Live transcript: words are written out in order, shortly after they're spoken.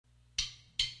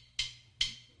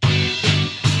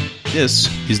This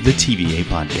is the TVA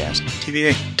Podcast.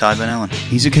 TVA, Todd Van Allen.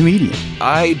 He's a comedian.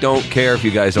 I don't care if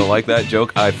you guys don't like that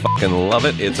joke. I fucking love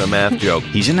it. It's a math joke.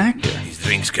 He's an actor. He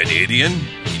thinks Canadian.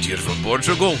 He's here from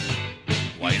Portugal.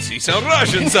 Why does he sound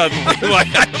Russian suddenly?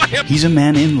 He's a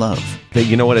man in love.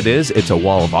 You know what it is? It's a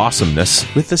wall of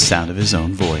awesomeness. With the sound of his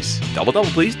own voice. Double, double,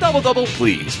 please. Double, double,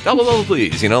 please. Double, double,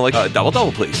 please. You know, like double,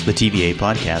 double, please. The TVA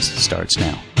Podcast starts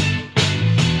now.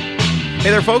 Hey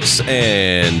there, folks,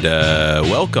 and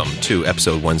welcome to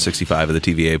episode 165 of the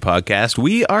TVA Podcast.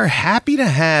 We are happy to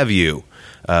have you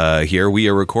here. We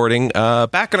are recording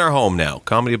back in our home now.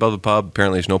 Comedy Above the Pub.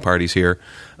 Apparently, there's no parties here.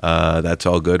 That's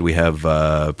all good. We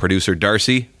have producer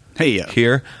Darcy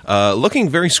here, looking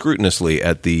very scrupulously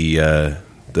at the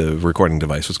recording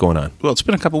device. What's going on? Well, it's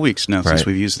been a couple weeks now since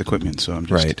we've used the equipment, so I'm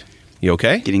just You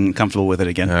okay? getting comfortable with it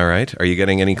again. All right. Are you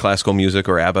getting any classical music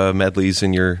or ABBA medleys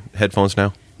in your headphones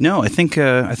now? No, I think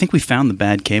we found the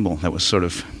bad cable that was sort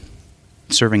of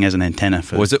serving as an antenna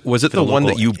for Was it the one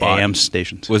that you bought? AM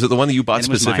stations. Was it the one that you bought And it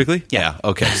was mine. specifically? Yeah.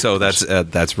 Okay. So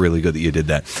that's really good that you did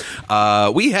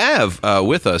that. We have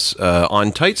with us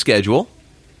on tight schedule,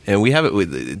 and we have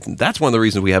it. That's one of the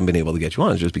reasons we haven't been able to get you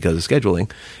on, is just because of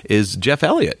scheduling. Is Jeff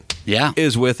Elliott? Yeah.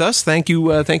 Is with us. Thank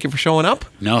you for showing up.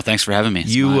 No, thanks for having me.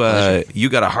 It's my pleasure. You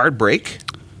got a hard break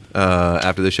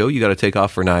after the show. You got to take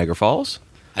off for Niagara Falls.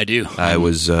 I do. I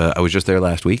was just there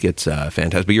last week. It's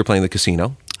fantastic. But you're playing the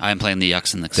casino. I'm playing the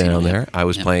Yucks in the casino. Down there. I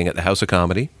was playing at the House of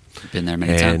Comedy. Been there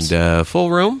many times. And full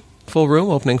room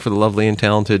opening for the lovely and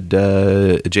talented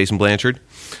Jason Blanchard.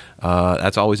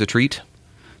 That's always a treat.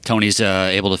 Tony's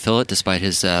able to fill it despite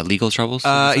his legal troubles.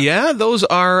 Yeah, those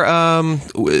are,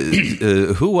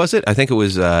 who was it? I think it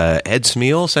was Ed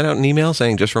Smeal sent out an email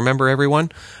saying, just remember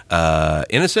everyone,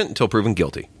 innocent until proven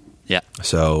guilty. Yeah.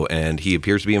 So, and he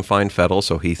appears to be in fine fettle,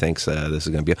 so he thinks this is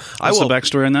going to be... What's the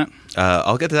backstory on that?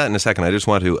 I'll get to that in a second. I just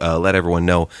want to let everyone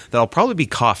know that I'll probably be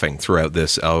coughing throughout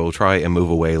this. I will try and move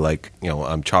away like,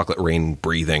 I'm chocolate rain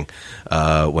breathing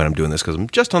when I'm doing this, because I'm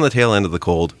just on the tail end of the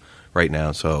cold right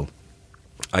now, so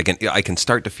I can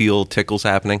start to feel tickles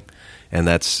happening, and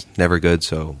that's never good,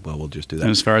 so we'll just do that.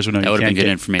 And as far as we know, That would have been good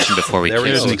information before we killed.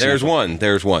 There's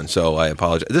one. So I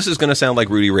apologize. This is going to sound like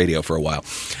Rudy Radio for a while.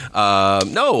 What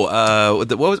was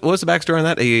the backstory on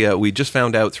that? We just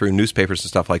found out through newspapers and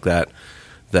stuff like that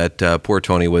poor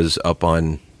Tony was up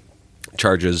on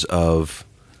charges of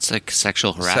It's like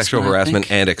sexual harassment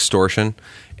and extortion.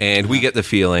 And we get the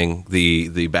feeling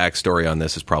the backstory on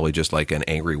this is probably just like an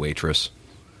angry waitress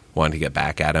wanting to get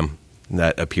back at him.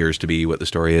 That appears to be what the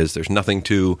story is. There's nothing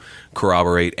to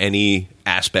corroborate any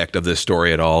aspect of this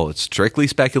story at all. It's strictly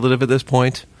speculative at this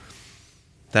point.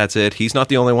 That's it. He's not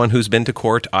the only one who's been to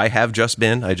court. I have just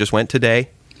been. I just went today.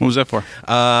 What was that for?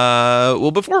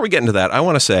 Well, before we get into that, I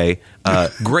want to say,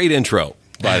 great intro.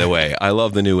 By the way, I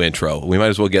love the new intro. We might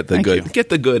as well get the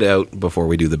good out before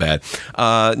we do the bad.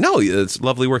 No, it's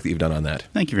lovely work that you've done on that.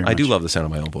 Thank you very much. I do love the sound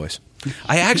of my own voice.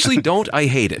 I actually don't. I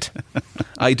hate it.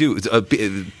 I do.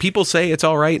 People say it's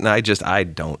all right, and I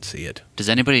don't see it. Does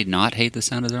anybody not hate the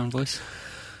sound of their own voice?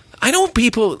 I know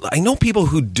people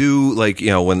who do, like,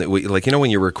 when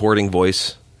you're recording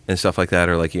voice and stuff like that,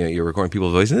 or like, you're recording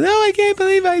people's voices. No, I can't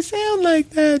believe I sound like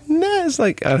that. No, it's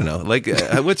like, I don't know. Like,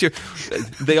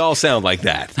 they all sound like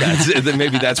that.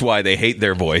 Maybe that's why they hate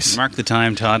their voice. Mark the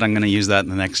time, Todd. I'm going to use that in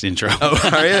the next intro. Oh,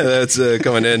 yeah, that's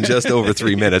coming in just over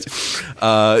 3 minutes.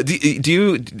 Are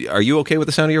you okay with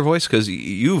the sound of your voice? Because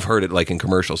you've heard it like in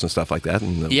commercials and stuff like that.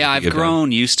 Yeah, I've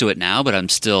grown used to it now, but I'm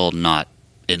still not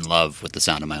in love with the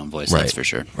sound of my own voice. That's for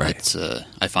sure. Right. It's,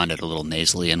 I find it a little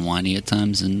nasally and whiny at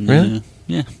times. And really?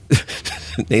 Yeah.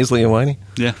 Nasally and whiny?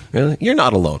 Yeah. Really? You're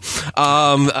not alone.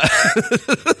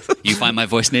 You find my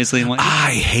voice nasally and whiny?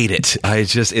 I hate it.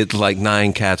 It's like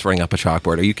 9 cats running up a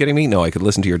chalkboard. Are you kidding me? No, I could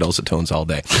listen to your dulcet tones all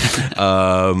day.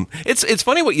 It's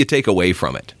funny what you take away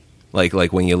from it. Like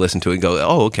when you listen to it and go,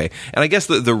 oh, okay. And I guess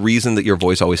the reason that your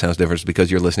voice always sounds different is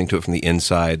because you're listening to it from the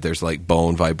inside. There's like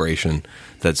bone vibration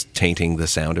that's tainting the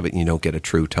sound of it, and you don't get a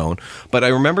true tone. But I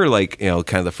remember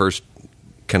kind of the first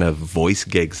kind of voice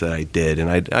gigs that I did, and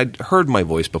I'd heard my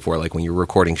voice before, like when you're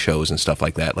recording shows and stuff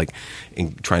like that, like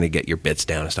in trying to get your bits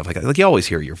down and stuff like that. Like you always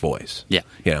hear your voice. Yeah.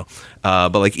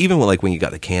 But like even when you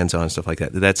got the cans on and stuff like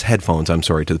that, that's headphones. I'm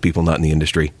sorry to the people not in the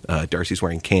industry. Darcy's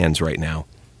wearing cans right now.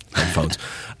 Headphones.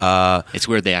 It's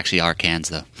weird they actually are cans,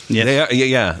 though. Yeah. They are,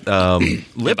 yeah. And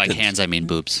by cans, I mean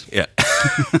boobs. Yeah.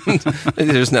 They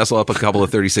just nestle up a couple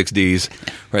of 36Ds.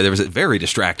 Right. There was very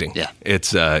distracting. Yeah.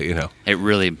 It's, It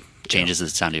really changes the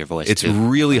sound of your voice, It's too.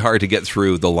 really hard to get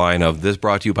through the line of this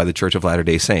brought to you by the Church of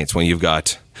Latter-day Saints when you've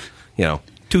got,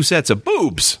 2 sets of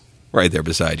boobs right there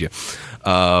beside you.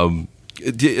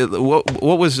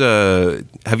 What was?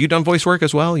 Have you done voice work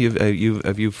as well? Have you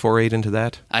forayed into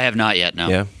that? I have not yet. No.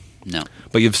 Yeah. No.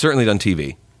 But you've certainly done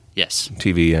TV. Yes.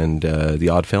 TV and the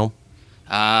odd film.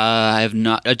 I have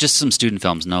not. Just some student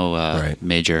films. No Right.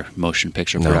 major motion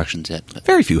picture No. productions yet. But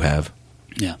Very few have.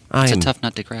 yeah, it's a tough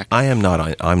nut to crack. I'm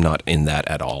not in that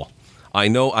at all. I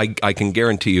know I can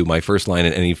guarantee you my first line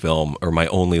in any film or my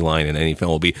only line in any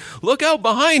film will be "Look out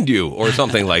behind you" or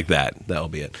something like that. That'll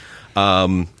be it.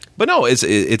 But no,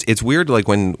 it's weird. Like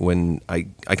when I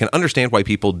can understand why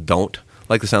people don't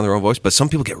like the sound of their own voice, but some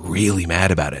people get really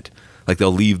mad about it. Like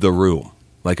they'll leave the room.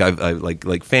 Like I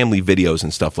like family videos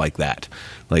and stuff like that.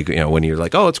 Like, you know, when you're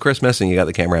like, oh, it's Christmas, and you got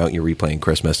the camera out and you're replaying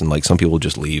Christmas, and like some people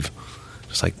just leave.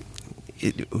 Just like,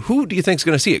 who do you think's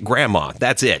going to see it? Grandma.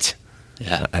 That's it.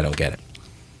 Yeah. I don't get it.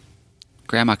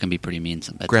 Grandma can be pretty mean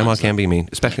sometimes. Grandma can be mean,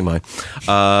 especially mine.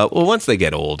 Well, once they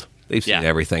get old, they've seen Yeah.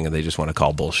 everything and they just want to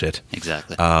call bullshit.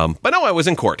 Exactly. But no, I was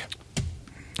in court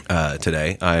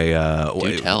today.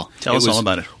 Do tell. Tell us all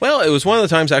about it. Well, it was one of the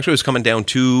times actually I was coming down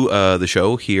to the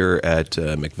show here at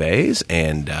McVeigh's,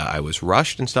 and I was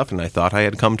rushed and stuff, and I thought I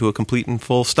had come to a complete and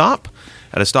full stop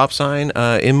at a stop sign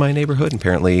in my neighborhood. And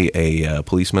apparently, a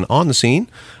policeman on the scene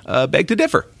begged to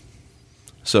differ,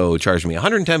 so charged me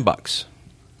 $110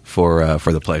 for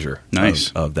the pleasure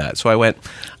Nice. of that. So I went,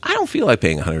 I don't feel like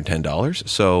paying $110.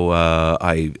 So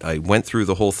I went through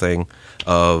the whole thing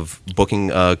of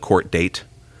booking a court date,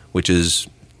 which is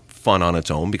fun on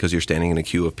its own because you're standing in a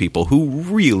queue of people who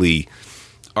really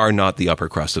are not the upper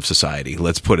crust of society.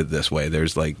 Let's put it this way.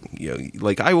 There's like, you know,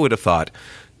 like I would have thought,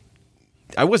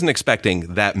 I wasn't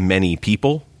expecting that many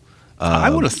people.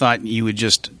 I would have thought you would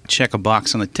just check a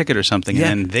box on the ticket or something, Yeah.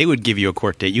 and then they would give you a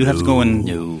court date. You have to go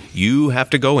and You have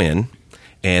to go in,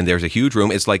 and there's a huge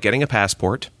room. It's like getting a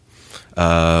passport,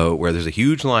 where there's a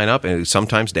huge lineup, and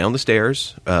sometimes down the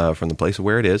stairs from the place of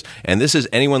where it is. And this is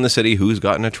anyone in the city who's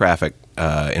gotten a traffic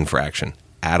infraction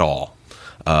at all.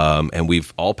 And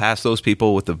we've all passed those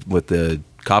people with the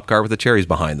cop car with the cherries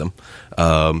behind them.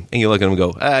 And you look at them and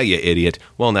go, ah, you idiot.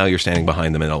 Well, now you're standing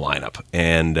behind them in a lineup.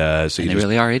 And so you They just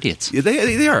really are idiots. yeah,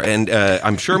 they are. And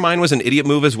I'm sure mine was an idiot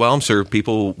move as well. I'm sure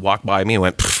people walked by me and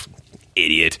went, "Pfft,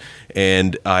 idiot."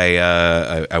 And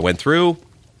I went through,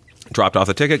 dropped off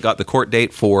the ticket, got the court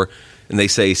date for, and they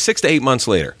say 6 to 8 months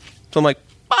later. So I'm like,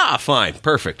 fine,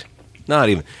 perfect. Not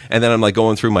even. And then I'm like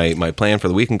going through my plan for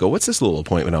the week and go, what's this little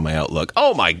appointment on my Outlook?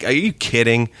 Oh my, are you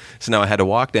kidding? So now I had to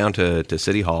walk down to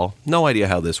City Hall. No idea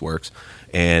how this works.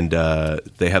 And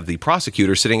they have the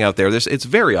prosecutor sitting out there. It's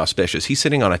very auspicious. He's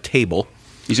sitting on a table.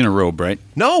 he's in a robe, right?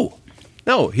 No,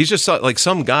 he's just like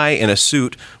some guy in a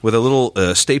suit with a little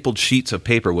stapled sheets of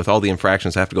paper with all the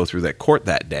infractions that have to go through that court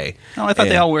that day. Oh, I thought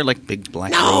they And- all wear like big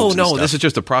black robes. No, and no, stuff. this is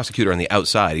just a prosecutor on the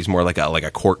outside. He's more like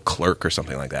a court clerk or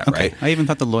something like that, okay. right? I even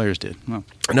thought the lawyers did. Well,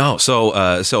 No, so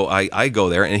I go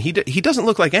there, and he doesn't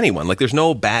look like anyone. Like there's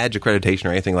no badge accreditation or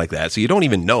anything like that. So you don't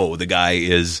even know the guy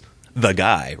is the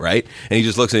guy, right? And he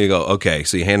just looks and you go, okay.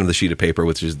 So you hand him the sheet of paper,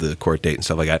 which is the court date and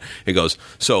stuff like that. He goes,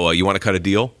 so you want to cut a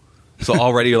deal? So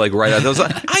already you're like right out.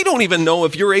 I don't even know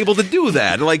if you're able to do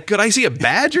that. Like, could I see a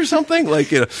badge or something?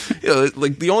 Like, you know,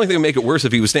 like the only thing that would make it worse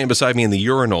if he was standing beside me in the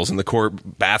urinals in the court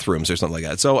bathrooms or something like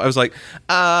that. So I was like,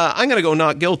 I'm going to go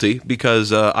not guilty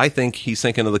because I think he's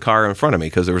thinking of the car in front of me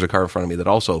because there was a car in front of me that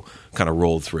also kind of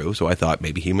rolled through. So I thought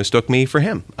maybe he mistook me for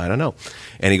him. I don't know.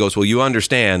 And he goes, well, you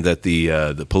understand that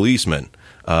the policeman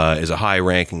is a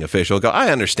high-ranking official. I go, I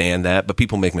understand that, but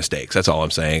people make mistakes. That's all I'm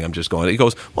saying. I'm just going. He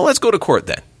goes, well, let's go to court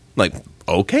then. Like,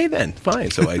 okay, then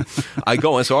fine. So I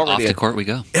go, and so already Off to court we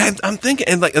go. and I'm thinking,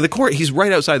 and like the court, he's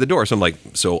right outside the door. So I'm like,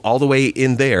 so all the way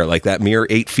in there, like that mere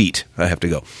 8 feet, I have to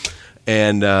go.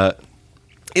 And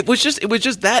it was just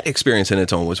that experience in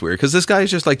its own was weird because this guy's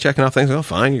just like checking off things. Oh,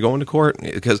 fine, you're going to court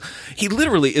because he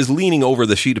literally is leaning over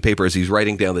the sheet of paper as he's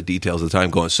writing down the details of the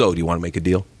time, going, so do you want to make a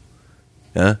deal?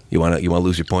 Huh? You want to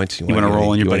lose your points? You wanna roll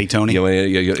on your buddy Tony?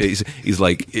 He's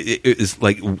like, it's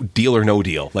like deal or no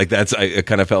deal. Like that's, I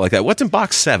kind of felt like that. What's in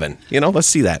box 7? You know, let's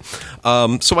see that.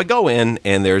 So I go in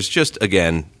and there's just,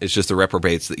 again, it's just the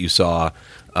reprobates that you saw.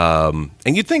 And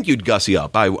you'd think you'd gussy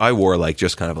up. I wore like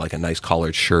just kind of like a nice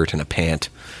collared shirt and a pant,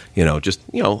 you know, just,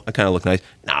 you know, I kind of look nice.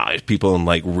 Nah, there's people in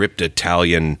like ripped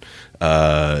Italian, you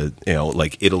know,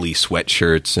 like Italy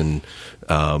sweatshirts and,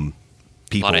 A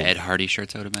people. lot of Ed Hardy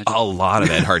shirts, I would imagine. A lot of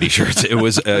Ed Hardy shirts. It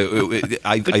was.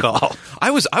 I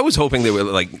was hoping they were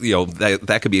like, you know,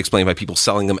 that could be explained by people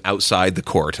selling them outside the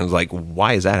court. And I was like,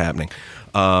 why is that happening?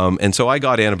 And so I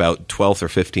got in about 12th or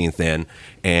 15th in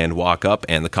and walk up,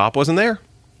 and the cop wasn't there.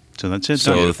 so that's it.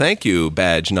 So thank you,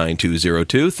 badge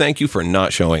 9202. Thank you for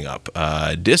not showing up.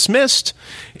 Dismissed.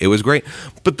 It was great,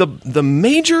 but the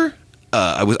major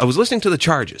I was listening to the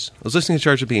charges. I was listening to the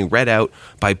charges being read out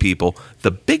by people.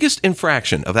 The biggest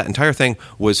infraction of that entire thing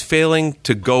was failing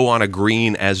to go on a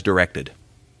green as directed.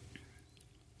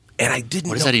 And I didn't know.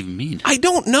 What does that even mean? I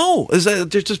don't know.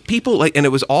 There's just people like, and it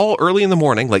was all early in the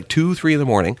morning, like 2, 3 in the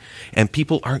morning, and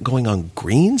people aren't going on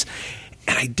greens.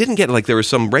 And I didn't get, like, there were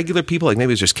some regular people, like maybe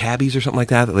it was just cabbies or something like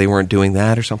that they weren't doing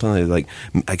that or something. They, like,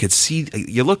 I could see,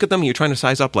 you look at them and you're trying to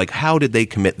size up, like, how did they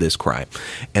commit this crime?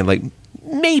 And, like,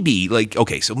 maybe, like,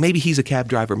 okay, so maybe he's a cab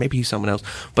driver, maybe he's someone else.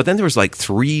 But then there was, like,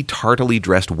 3 tardily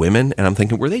dressed women, and I'm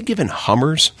thinking, were they given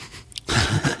Hummers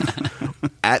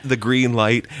at the green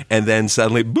light? And then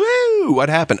suddenly, boo, what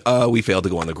happened? We failed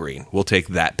to go on the green. We'll take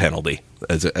that penalty,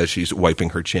 as she's wiping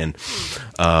her chin.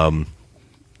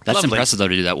 That's Lovely. impressive, though,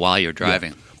 to do that while you're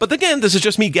driving. Yeah. But again, this is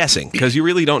just me guessing, because you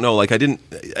really don't know. Like, I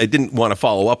didn't want to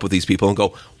follow up with these people and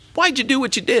go, why'd you do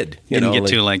what you did? You Didn't know,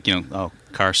 get like, to, like,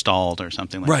 car stalled or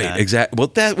something like right, that. exactly. Well,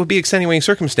 that would be extenuating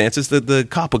circumstances. The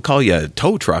cop would call you a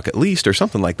tow truck at least or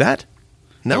something like that.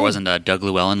 No, There wasn't a Doug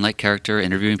Llewellyn-like character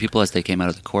interviewing people as they came out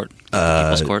of the court,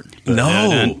 people's court.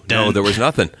 No, there was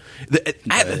nothing.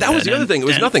 That was the other thing. It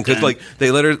was nothing because, like, they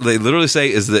literally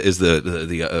say, "Is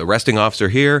the arresting officer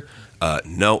here?"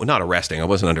 No, not arresting. I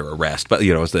wasn't under arrest, but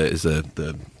is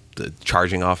the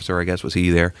charging officer? I guess was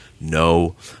he there?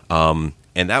 No.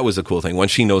 And that was a cool thing. Once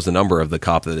she knows the number of the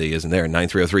cop that he isn't there,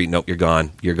 9303. Nope, you're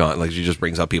gone. You're gone. Like, she just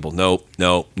brings up people. Nope.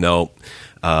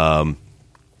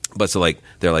 But so, like,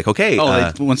 they're like, okay.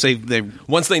 Once they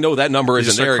once they know that number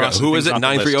isn't start there, crossing who is things it? off the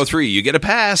 9303. You get a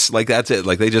pass. Like, that's it.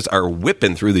 Like, they just are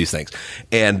whipping through these things.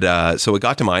 And so it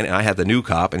got to mine, and I had the new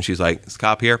cop, and she's like, is the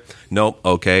cop here? Nope.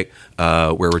 Okay.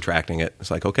 We're retracting it. It's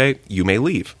like, okay, you may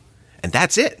leave. And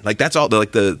that's it. Like, that's all.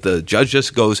 Like, the judge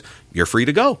just goes, you're free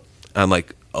to go. I'm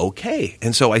like, okay.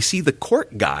 And so I see the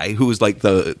court guy, who is like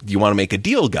the you want to make a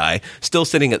deal guy, still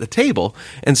sitting at the table.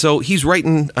 And so he's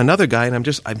writing another guy,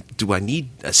 and do I need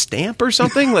a stamp or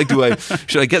something? Like,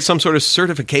 should I get some sort of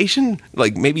certification?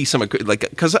 Like, maybe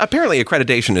because apparently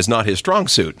accreditation is not his strong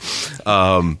suit.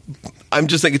 I'm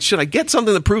just thinking, should I get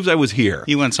something that proves I was here?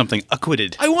 You want something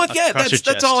acquitted. I want, yeah,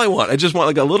 that's all I want. I just want,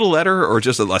 like, a little letter or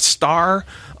just a star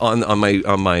on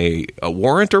my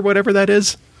warrant or whatever that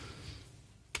is.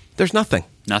 There's nothing.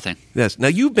 Nothing. Yes. Now,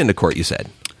 you've been to court, you said.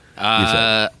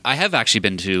 I have actually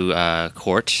been to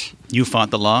court. You fought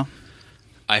the law?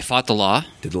 I fought the law.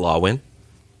 Did the law win?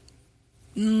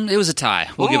 It was a tie.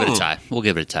 We'll give it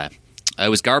a tie. It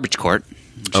was garbage court,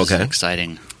 which is an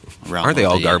exciting realm. Aren't they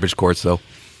all garbage courts, though?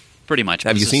 Pretty much.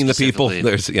 Have you seen the people?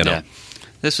 There's, Yeah.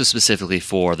 This was specifically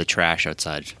for the trash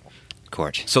outside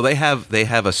court. So they have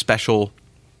a special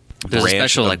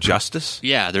branch of justice?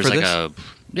 Yeah, there's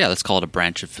let's call it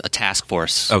a task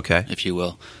force, okay, if you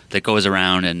will, that goes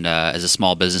around and as a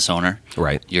small business owner,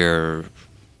 right, you're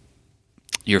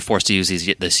forced to use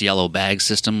this yellow bag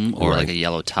system or like a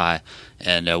yellow tie.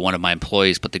 And one of my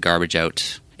employees put the garbage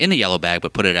out in the yellow bag,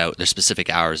 but put it out. There's specific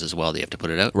hours as well that you have to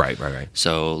put it out. Right.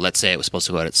 So let's say it was supposed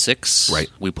to go out at 6. Right.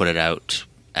 We put it out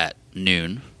at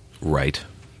noon. Right.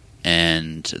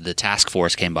 And the task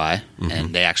force came by,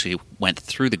 and they actually went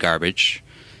through the garbage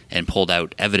and pulled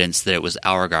out evidence that it was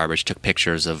our garbage, took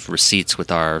pictures of receipts with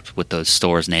the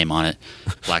store's name on it,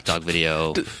 Black Dog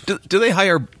Video. Do they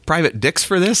hire private dicks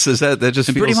for this? Is that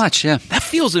just feels, pretty much, yeah. That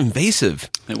feels invasive.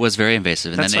 It was very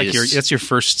invasive. And That's then like that's your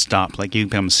first stop. Like, you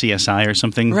become CSI or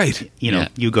something. Right.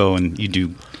 You go and you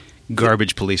do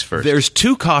garbage police first. There's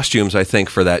 2 costumes, I think,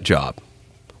 for that job.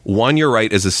 One, you're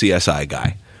right, is a CSI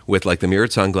guy, with, like, the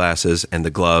mirrored sunglasses and the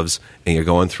gloves, and you're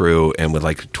going through and with,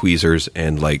 like, tweezers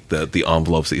and, like, the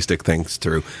envelopes that you stick things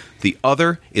through. The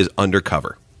other is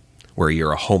undercover, where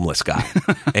you're a homeless guy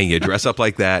and you dress up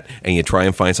like that and you try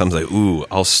and find something like, ooh,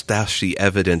 I'll stash the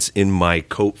evidence in my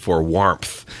coat for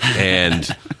warmth, and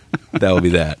that will be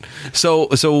that. So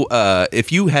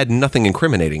if you had nothing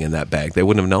incriminating in that bag, they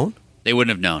wouldn't have known? They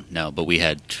wouldn't have known, no, but we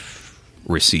had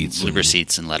receipts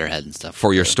and letterhead and stuff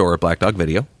for your store at Black Dog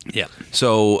Video. Yeah.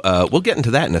 So we'll get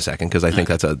into that in a second, because I think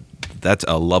that's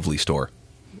a lovely store.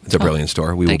 It's a brilliant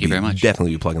store. We will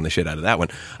definitely be plugging the shit out of that one.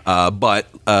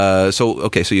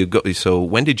 So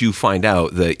when did you find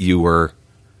out that you were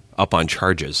up on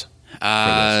charges?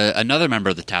 Another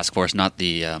member of the task force, not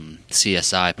the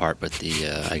CSI part, but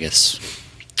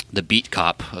the beat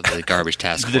cop of the garbage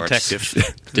task force.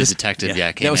 The detective,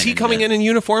 came now, is he coming in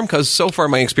uniform? Because so far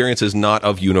my experience is not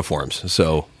of uniforms.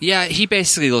 So yeah, he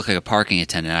basically looked like a parking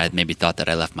attendant. I maybe thought that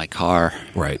I left my car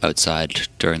outside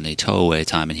during the tow-away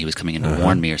time, and he was coming in to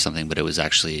warn me or something, but it was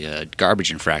actually a garbage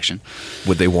infraction.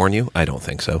 Would they warn you? I don't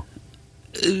think so.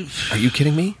 Are you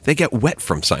kidding me? They get wet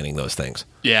from signing those things.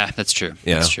 Yeah, that's true.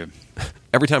 Yeah. That's true.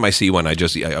 Every time I see one, I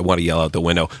want to yell out the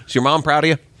window, "Is your mom proud of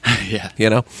you?" Yeah. You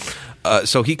know?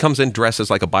 So he comes in dressed as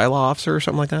like a bylaw officer or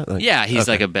something like that? Yeah, he's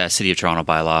like a City of Toronto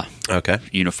bylaw. Okay.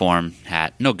 Uniform,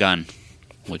 hat, no gun,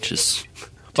 which is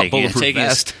bulletproof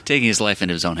vest. taking his life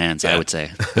into his own hands, Yeah. I would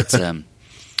say. It's, and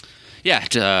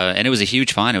it was a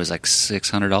huge fine. It was like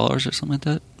 $600 or something like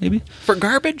that, maybe, For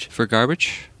garbage? for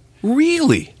garbage.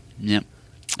 Really? Yep.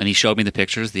 And he showed me the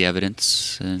pictures, the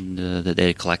evidence, and that they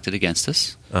had collected against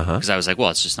us. Uh-huh. Because I was like, well,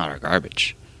 it's just not our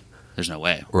garbage. There's no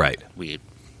way. Right. We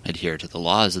adhere to the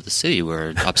laws of the city.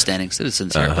 We're upstanding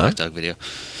citizens here at Black Dog Video.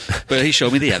 But he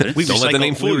showed me the evidence. Don't let the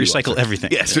name fool we you, recycle officer.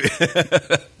 everything. Yes.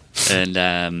 And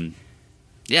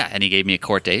and he gave me a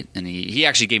court date, and he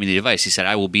actually gave me the advice. He said,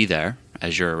 "I will be there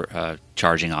as your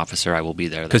charging officer. I will be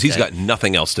there Because he's that day." got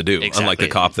nothing else to do. Exactly. Unlike the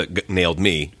cop that nailed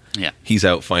me. Yeah. He's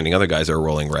out finding other guys that are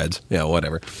rolling reds. Yeah,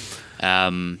 whatever.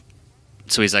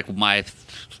 So he's like, my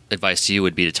advice to you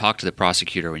would be to talk to the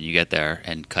prosecutor when you get there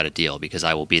and cut a deal, because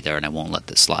I will be there and I won't let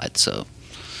this slide. So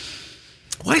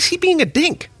Why is he being a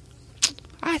dink?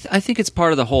 I think it's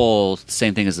part of the whole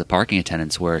same thing as the parking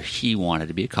attendants, where he wanted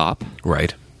to be a cop,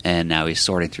 Right. and now he's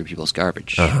sorting through people's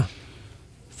garbage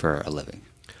for a living.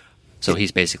 So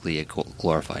he's basically a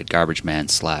glorified garbage man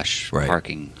 / Right.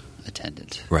 parking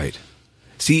attendant. Right.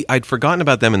 See, I'd forgotten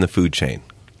about them in the food chain.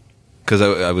 Because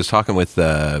I was talking with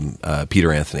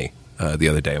Peter Anthony the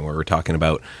other day, and we were talking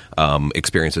about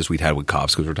experiences we'd had with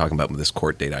cops, because we were talking about this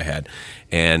court date I had.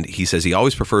 And he says he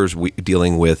always prefers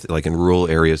dealing with, like in rural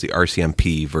areas, the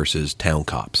RCMP versus town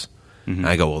cops. And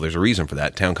I go, well, there's a reason for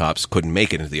that. Town cops couldn't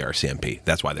make it into the RCMP.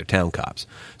 That's why they're town cops.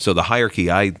 So the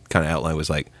hierarchy I kind of outlined was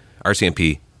like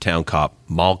RCMP, town cop,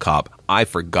 mall cop. I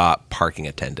forgot parking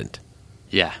attendant.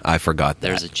 Yeah. I forgot that.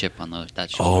 There's a chip on that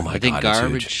shoulder. Oh, my I think God, it's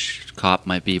garbage cop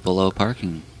might be below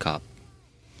parking cop.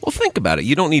 Well, think about it.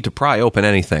 You don't need to pry open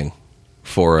anything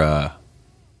for a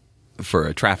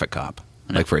traffic cop,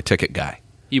 like for a ticket guy.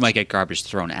 You might get garbage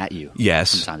thrown at you.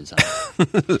 Yes. From time to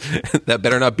time. That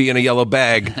better not be in a yellow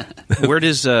bag. Where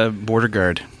does Border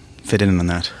Guard fit in on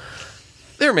that?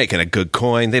 They're making a good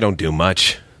coin. They don't do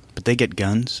much. But they get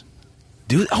guns.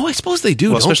 I suppose they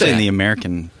do, Well, don't especially they?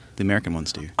 in the American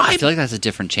ones do. I feel like that's a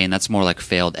different chain. That's more like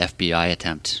failed FBI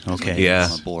attempt. Okay. Yeah.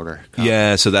 From a border cop.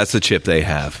 Yeah, so that's the chip they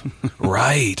have.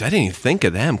 Right. I didn't even think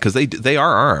of them, because they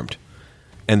are armed.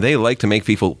 And they like to make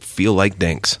people feel like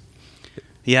dinks.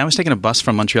 Yeah, I was taking a bus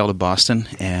from Montreal to Boston,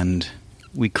 and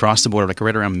we crossed the border like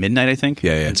right around midnight, I think.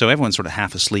 Yeah. And so everyone's sort of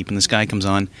half asleep, and this guy comes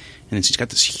on, and he's got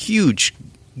this huge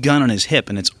gun on his hip,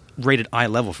 and it's rated eye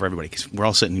level for everybody because we're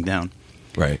all sitting down.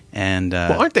 Right. And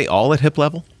Well, aren't they all at hip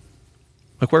level?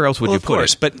 Like, where else would you of put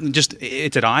course, it? but just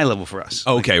it's at eye level for us.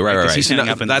 Okay, Like, right. 'cause he's So standing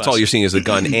up in the that's bus. all you're seeing is the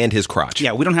gun and his crotch.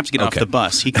 Yeah, we don't have to get off Okay. the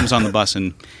bus. He comes on the bus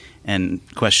and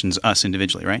questions us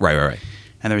individually, right? Right.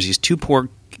 And there was these two poor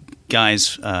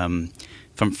guys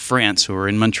from France who were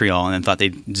in Montreal and then thought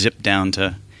they'd zip down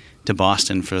to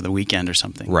Boston for the weekend or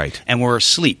something. Right. And were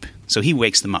asleep. So he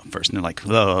wakes them up first, and they're like,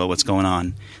 "Oh, what's going on?"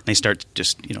 And they start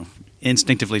just,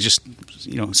 instinctively just,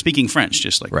 speaking French,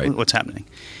 just like, Right. "What's happening?"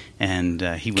 And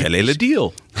he went, Quel est le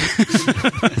deal?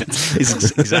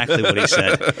 is exactly what he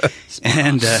said.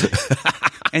 And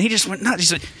he just went nuts. He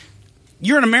said,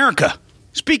 "You're in America.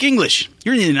 Speak English.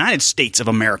 You're in the United States of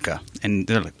America." And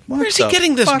they're like, what Where's he the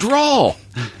getting this fuck? drawl?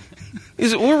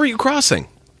 Where were you crossing?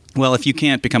 Well, if you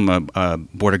can't become a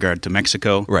border guard to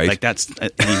Mexico, Right. like that's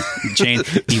Jane,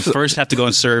 you first have to go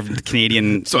and serve the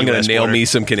Canadian. So I'm going US to nail border. me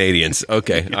some Canadians.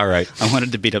 Okay, all right. I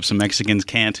wanted to beat up some Mexicans,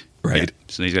 can't. Right. Yeah,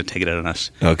 so he's going to take it out on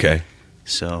us. Okay.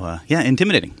 So,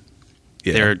 intimidating.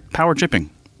 Yeah. They're power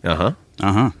tripping.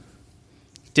 Uh-huh.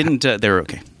 Didn't, they were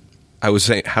okay. I was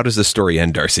saying, how does the story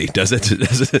end, Darcy? Does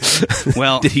it?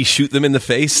 Well, did he shoot them in the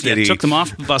face? Yeah, Did he took them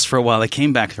off the bus for a while. They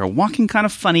came back. They're walking kind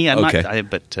of funny. Okay.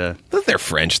 But They're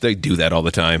French. They do that all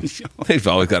the time. They've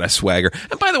always got a swagger.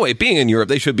 And by the way, being in Europe,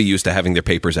 they should be used to having their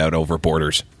papers out over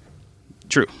borders.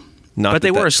 true. Not But they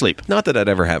that were asleep. Not that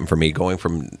ever happened for me. Going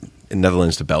from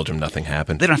Netherlands to Belgium, nothing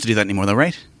happened. They don't have to do that anymore, though,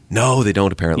 right? No, they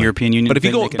don't, apparently. European Union, But if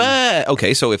you they go... can-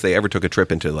 okay, so if they ever took a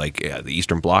trip into, the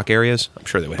Eastern Bloc areas, I'm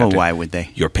sure they would have Well, to... why would they?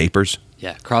 Your papers?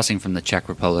 Yeah, crossing from the Czech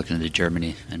Republic into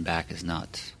Germany and back is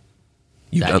not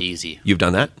You've that done, easy. You've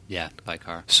done that? Yeah, by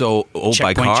car. So, by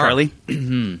Checkpoint car? Charlie?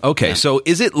 Okay, Yeah. so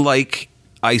is it like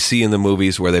I see in the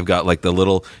movies where they've got like the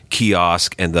little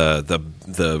kiosk and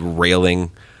the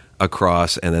railing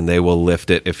across, and then they will lift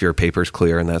it if your paper's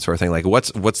clear and that sort of thing? Like,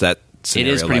 what's that It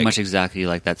scenario is pretty like? much exactly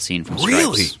like that scene from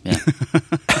Really? Stripes.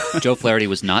 Yeah. Joe Flaherty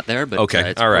was not there, but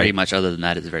Okay, it's all right. pretty much, other than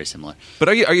that, it's very similar. But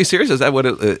are you serious? Is that what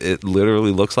it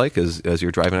literally looks like as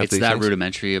you're driving up It's these that things?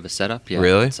 rudimentary of a setup. Yeah.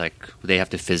 Really? It's like they have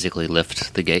to physically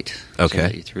lift the gate Okay. to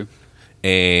let you through.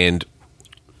 And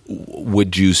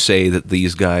would you say that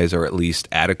these guys are at least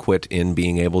adequate in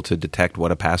being able to detect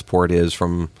what a passport is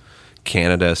from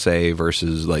Canada, say,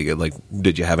 versus like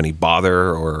did you have any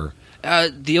bother or?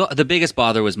 The biggest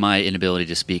bother was my inability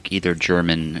to speak either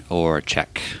German or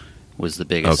Czech was the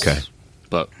biggest. Okay.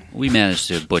 But we managed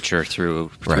to butcher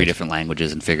through three different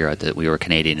languages and figure out that we were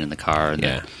Canadian in the car. And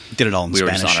that Did it all in we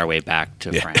Spanish. were just on our way back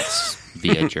to France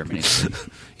via Germany.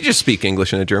 You just speak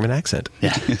English in a German accent.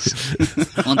 Yeah.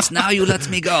 Once now you let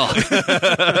me go.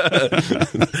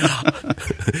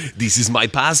 This is my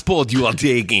passport you are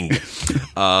taking.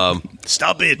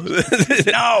 Stop it!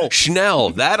 No. Schnell,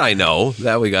 that I know.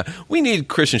 That we got. We need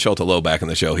Christian Schulte-Low back in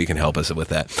the show. He can help us with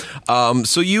that.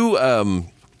 So you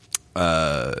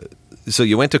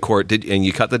went to court, and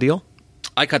you cut the deal?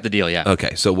 I cut the deal, yeah.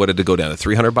 Okay, so what did it go down to?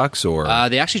 $300 or?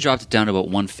 They actually dropped it down to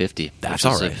about $150. That's which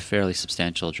all is right. a fairly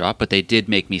substantial drop, but they did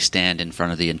make me stand in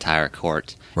front of the entire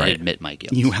court Right. and admit my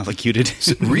guilt. You allocated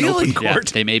Really? in open Yeah, court.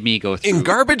 they made me go through In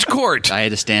garbage court. I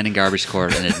had to stand in garbage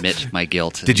court and admit my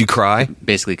guilt. Did you cry?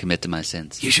 Basically commit to my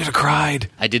sins. You should have cried.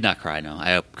 I did not cry, no.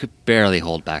 I could barely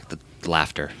hold back the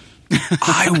laughter.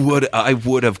 I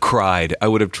would have cried. I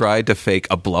would have tried to fake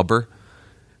a blubber.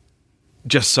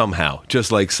 Just somehow.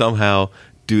 Just like somehow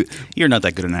do. You're not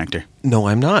that good an actor. No,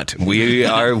 I'm not. We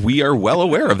are well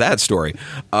aware of that story.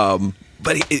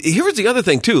 But here's the other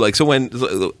thing too. Like, so when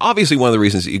obviously one of the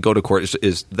reasons that you go to court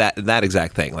is that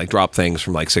exact thing. Like, drop things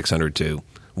from like $600 to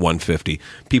 $150.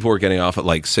 People were getting off at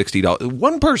like $60.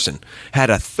 One person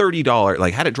had a $30.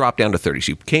 Like, had it drop down to $30.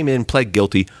 She came in, pled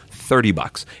guilty.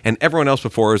 $30, and everyone else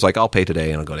before is like, I'll pay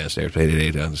today, and I'll go downstairs, pay today,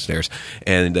 downstairs.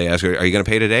 And they ask her, are you going to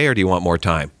pay today, or do you want more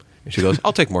time? And she goes,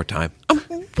 I'll take more time.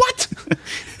 What?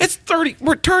 It's 30.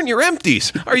 Return your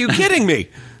empties. Are you kidding me?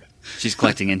 She's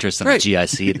collecting interest on Right. the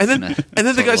GIC. And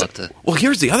then the guy's like, well,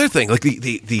 here's the other thing. Like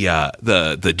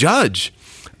the judge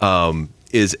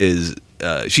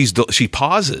she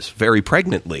pauses very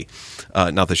pregnantly.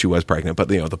 Not that she was pregnant, but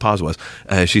the pause was.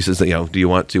 She says, do you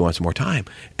want some more time?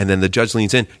 And then the judge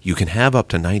leans in. You can have up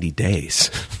to 90 days.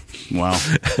 Wow.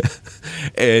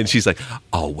 And she's like,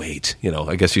 I'll wait.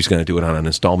 I guess she's going to do it on an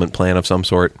installment plan of some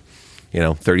sort.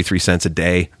 33 cents a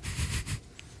day.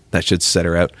 That should set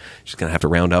her out. She's going to have to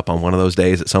round up on one of those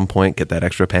days at some point, get that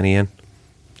extra penny in.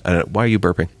 I don't know. Why are you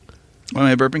burping? Why am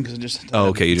I burping? Because I just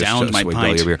Okay, you just downed my swigged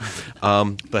pint. all your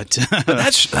beer. But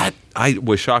That I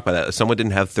was shocked by that. Someone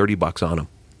didn't have $30 on them.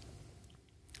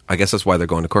 I guess that's why they're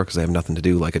going to court, because they have nothing to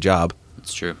do, like a job.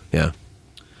 It's true. Yeah.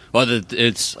 Well,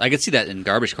 I could see that in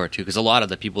garbage court, too, because a lot of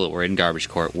the people that were in garbage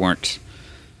court weren't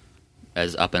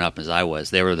as up and up as I was.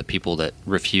 They were the people that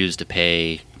refused to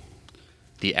pay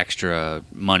the extra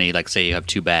money. Like, say you have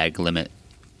 2-bag limit.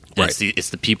 And Right. It's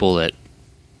the people that,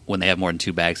 when they have more than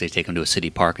 2 bags, they take them to a city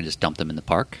park and just dump them in the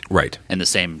park. Right. And the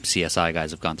same CSI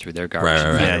guys have gone through their garbage Right, and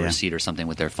right, found right. a Yeah, receipt or something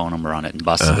with their phone number on it and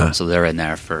busted them. So they're in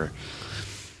there for...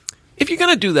 If you're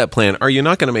going to do that plan, are you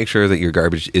not going to make sure that your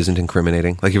garbage isn't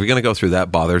incriminating? Like, if you're going to go through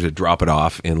that bother to drop it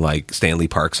off in, like, Stanley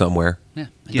Park somewhere? Yeah.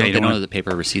 Yeah, you They don't know want- that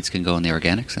paper receipts can go in the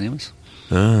organics anyways.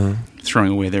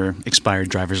 throwing away their expired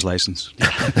driver's license. Well,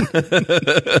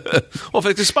 if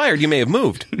it's expired, you may have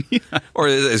moved. Or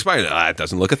it's expired, it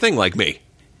doesn't look a thing like me.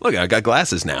 Look, I got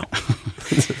glasses now.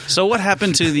 So what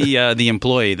happened to the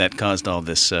employee that caused all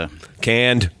this?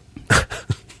 Canned.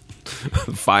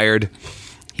 Fired.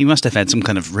 He must have had some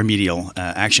kind of remedial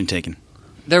action taken.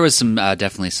 There was some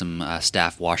definitely some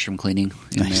staff washroom cleaning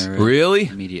in Nice. their Really?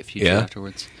 immediate future Yeah.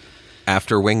 afterwards.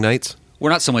 After wing nights? We're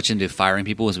not so much into firing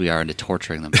people as we are into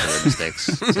torturing them for their mistakes.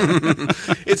 So,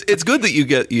 It's good that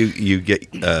you get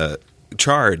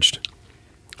charged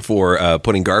for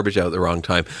putting garbage out at the wrong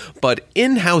time, but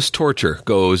in-house torture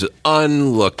goes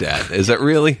unlooked at. Is that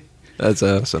really? That's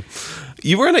awesome.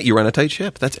 You run a tight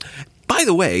ship. That's. By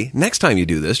the way, next time you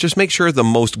do this, just make sure the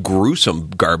most gruesome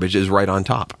garbage is right on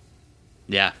top.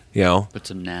 yeah. Put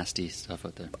some nasty stuff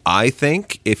out there. I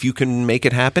think if you can make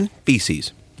it happen,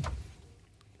 feces.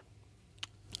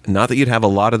 Not that you'd have a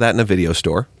lot of that in a video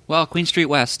store. Well, Queen Street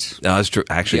West. No, that's true.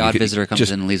 Actually, The you odd could visitor comes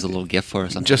just, in and leaves a little gift for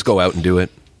us. Just go out and do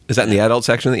it. Is that in the adult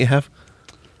section that you have?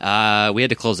 We had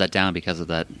to close that down because of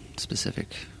that specific.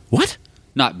 What?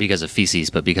 Not because of feces,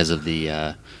 but because of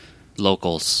the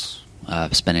locals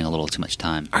spending a little too much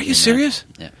time. Are you in there. serious?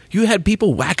 Yeah. You had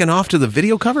people whacking off to the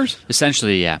video covers?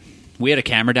 Essentially, yeah. We had a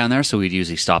camera down there, so we'd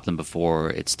usually stop them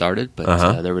before it started,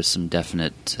 but there was some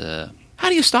definite How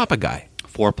do you stop a guy?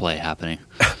 foreplay happening.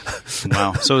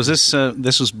 Wow. So is this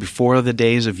was before the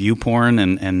days of YouPorn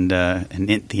and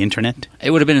the internet?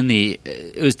 It would have been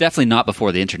it was definitely not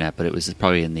before the internet, but it was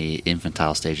probably in the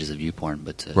infantile stages of YouPorn.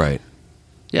 But Right.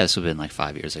 yeah, this would have been like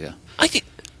 5 years ago.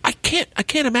 I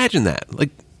can't imagine that. Like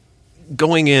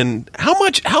going in, how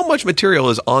much material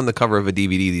is on the cover of a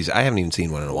DVD? I haven't even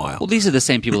seen one in a while. Well, these are the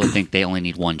same people that think they only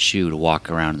need one shoe to walk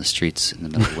around in the streets in the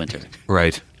middle of winter.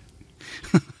 Right.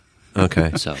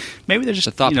 Okay. So Maybe they're just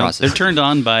The thought process. They're turned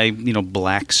on by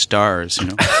black stars.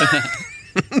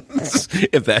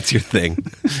 If that's your thing.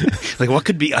 Like what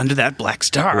could be under that black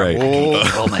star? Right.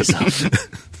 oh myself.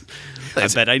 I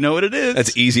bet I know what it is.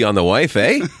 That's easy on the wife,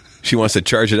 eh? She wants to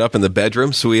charge it up in the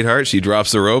bedroom, sweetheart. She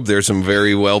drops the robe. There's some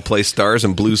very well-placed stars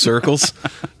and blue circles.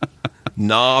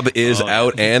 Knob is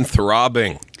out and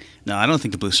throbbing. No, I don't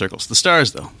think the blue circles. The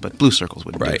stars, though. But blue circles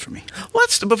wouldn't do Right. it for me.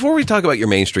 Before we talk about your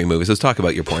mainstream movies, let's talk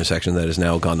about your porn section that has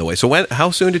now gone the way. So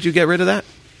how soon did you get rid of that?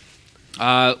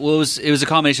 Well, it was a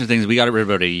combination of things. We got it rid of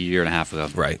about a year and a half ago.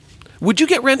 Right. Would you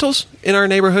get rentals in our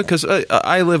neighborhood? Because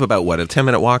I live about, a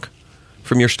 10-minute walk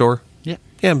from your store? Yeah.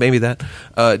 Yeah, maybe that.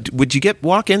 Would you get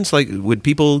walk-ins? Like, would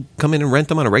people come in and rent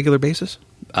them on a regular basis?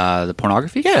 The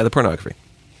pornography? Yeah, the pornography.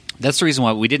 That's the reason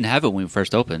why we didn't have it when we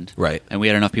first opened. Right. And we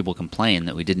had enough people complain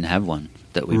that we didn't have one.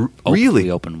 That we Really?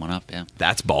 we opened one up, yeah.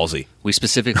 That's ballsy. We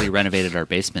specifically renovated our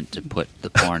basement to put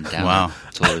the porn down. Wow.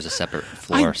 So there was a separate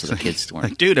floor so the kids weren't.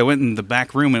 Like, dude, I went in the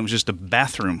back room and it was just a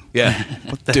bathroom. Yeah.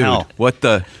 What the Dude, hell? what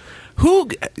the...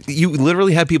 You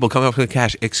literally had people come up with the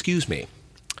cash. Excuse me.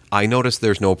 I noticed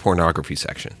there's no pornography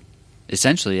section.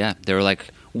 Essentially, yeah. They were like,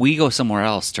 we go somewhere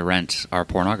else to rent our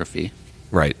pornography.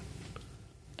 Right.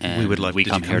 And We would love- we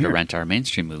did come you here come to here? rent our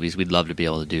mainstream movies. We'd love to be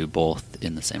able to do both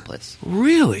in the same place.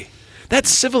 Really? That's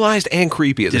civilized and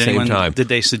creepy at the same time. Did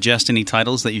they suggest any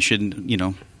titles that you should,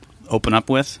 open up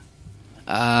with?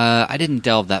 I didn't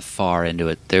delve that far into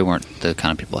it. They weren't the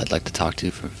kind of people I'd like to talk to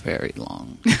for very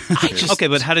long. Okay,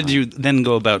 but how did you then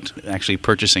go about actually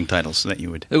purchasing titles that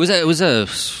you would? It was a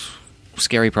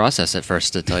scary process at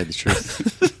first, to tell you the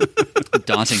truth.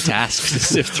 Daunting task to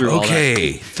sift through all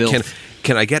Okay. that filth.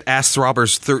 Can I get Ass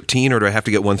Throbbers 13, or do I have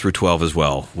to get 1 through 12 as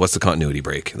well? What's the continuity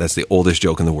break? That's the oldest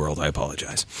joke in the world. I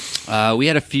apologize. We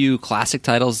had a few classic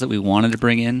titles that we wanted to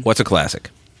bring in. What's a classic?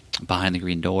 Behind the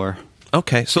Green Door.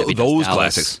 Okay, so Debbie Does those Dallas.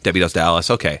 classics. Debbie Does Dallas,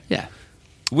 okay. Yeah.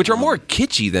 Which are more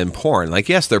kitschy than porn. Like,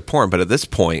 yes, they're porn, but at this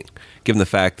point, given the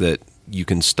fact that you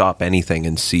can stop anything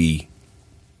and see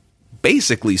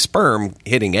basically sperm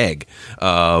hitting egg,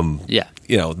 Yeah.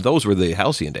 those were the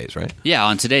halcyon days, right? Yeah,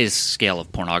 on today's scale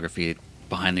of pornography,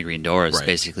 Behind the Green Door is Right.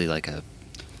 basically like a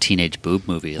teenage boob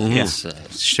movie. It's,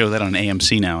 Show that on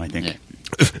AMC now, I think. yeah.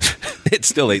 It's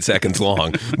still 8 seconds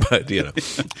long, but,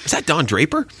 Is that Don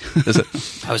Draper? Is it?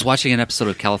 I was watching an episode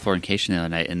of Californication the other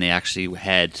night, and they actually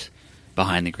had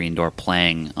Behind the Green Door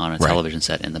playing on a Right. television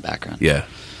set in the background. Yeah.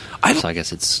 So I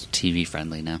guess it's TV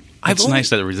friendly now. It's nice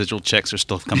that the residual checks are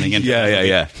still coming in.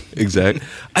 Yeah. Exactly.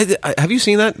 Have you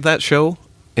seen that show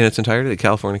in its entirety, the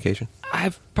Californication?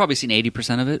 I've probably seen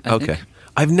 80% of it. I think.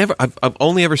 I've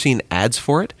only ever seen ads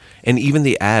for it, and even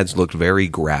the ads looked very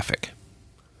graphic.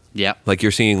 Yeah. Like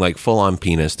you're seeing like full on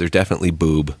penis. There's definitely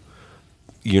boob.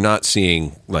 You're not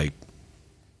seeing like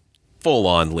full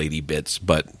on lady bits,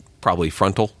 but probably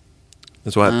frontal.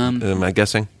 Is what am I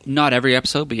guessing? Not every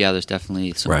episode, but yeah, there's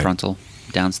definitely some Right. frontal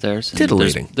downstairs. And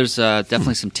Titillating. There's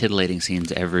definitely some titillating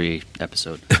scenes every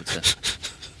episode. I would say.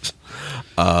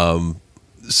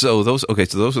 So those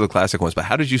are the classic ones. But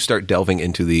how did you start delving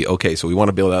into so we want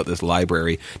to build out this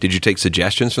library? Did you take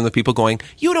suggestions from the people going,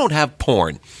 you don't have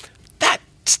porn? That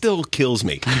still kills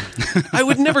me. I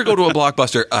would never go to a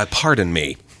Blockbuster. Pardon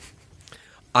me.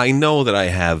 I know that I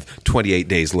have 28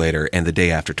 days later and the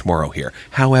day after tomorrow here.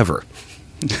 However,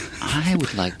 I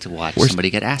would like to watch somebody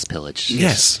get ass pillaged.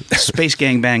 yes. Space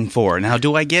Gang Bang 4. Now,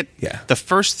 do I get Yeah. the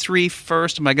first 3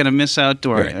 first? Am I going to miss out?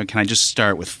 Or Right. can I just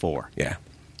start with 4? Yeah.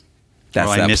 That's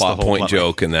I that missed the plot whole point plot.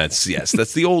 joke, and that's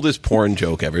the oldest porn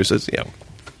joke ever. So,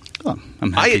 Well,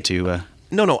 I'm happy to.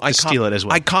 No, I steal it as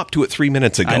well. I copped to it 3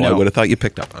 minutes ago. I know. I would have thought you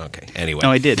picked up. Okay, anyway. No,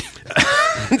 I did.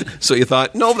 So you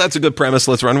thought, no, that's a good premise.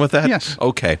 Let's run with that? Yes.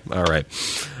 Okay, all right.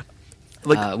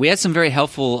 We had some very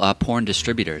helpful porn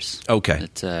distributors. Okay.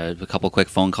 A couple quick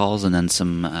phone calls, and then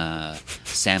some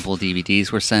sample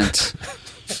DVDs were sent.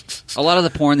 A lot of the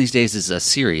porn these days is a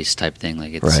series type thing.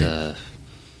 Like it's Right.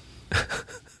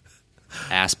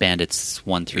 Ass Bandits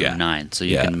 1 through Yeah. 9. So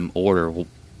you Yeah. can order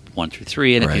 1 through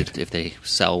 3, and Right. if they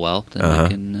sell well, then you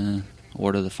can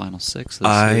order the final 6. Of the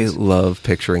I series. love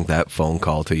picturing that phone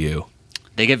call to you.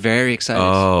 They get very excited.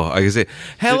 Oh, I can say,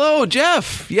 hello,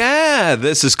 Jeff. Yeah,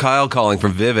 this is Kyle calling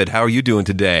from Vivid. How are you doing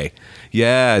today?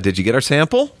 Yeah, did you get our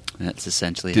sample? That's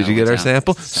essentially. Did how you it get our went down.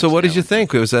 sample? That's So what did you essentially how it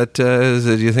think? Was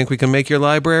that, do you think we can make your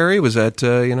library? Was that,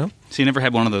 So you never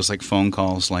had one of those like phone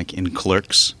calls like in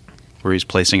Clerks where he's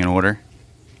placing an order?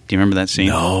 Do you remember that scene?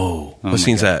 No. Oh What my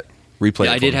scene's God. that? Replay.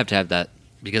 Yeah, it I for did me. have to have that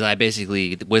because I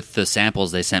basically, with the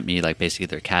samples, they sent me like basically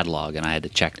their catalog, and I had to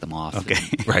check them off. Okay.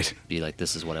 and Right. Be like,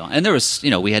 this is what I want. And there was,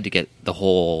 we had to get the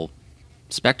whole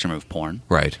spectrum of porn,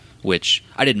 Right. which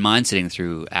I didn't mind sitting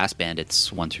through Ass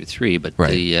Bandits 1 through 3, but Right.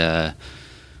 the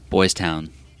Boys Town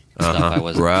stuff, I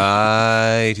wasn't.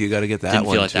 Right. You got to get that Didn't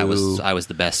one feel like too. I was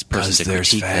the best person Because to there's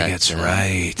critique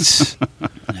faggots, that.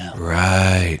 right? Yeah.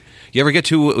 Right. You ever get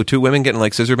two women getting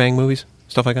like scissor bang movies,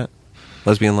 stuff like that,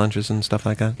 lesbian lunches and stuff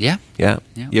like that? Yeah. Yeah.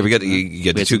 Yeah, You ever get we you get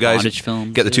had the two some guys bondage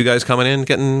films, get the two yeah. guys coming in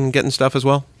getting stuff as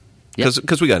well? Yeah.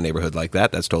 Because we got a neighborhood like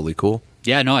that. That's totally cool.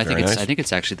 Yeah, no, I think Very it's nice. I think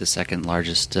it's actually the second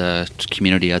largest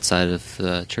community outside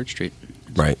of Church Street.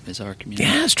 Right. Is our community.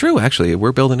 Yeah, it's true. Actually,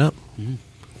 we're building up. Mm-hmm.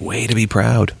 Way to be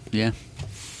proud. Yeah.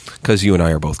 Because you and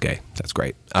I are both gay. That's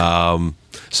great.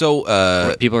 So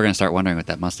People are going to start wondering what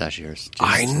that mustache of yours.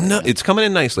 I know it's coming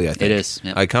in nicely. I think It is,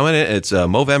 yep. I coming in. It's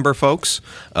Movember, folks.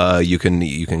 You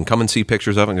can come and see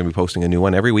pictures of it. I'm going to be posting a new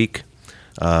one every week.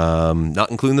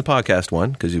 Not including the podcast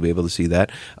one because you'll be able to see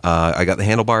that. I got the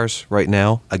handlebars right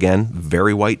now. Again,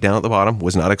 very white down at the bottom.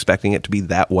 Was not expecting it to be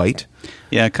that white.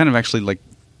 Yeah, it kind of actually like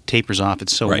tapers off.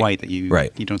 It's so Right. white that you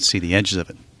don't see the edges of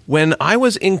it. When I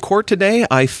was in court today,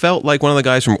 I felt like one of the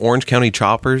guys from Orange County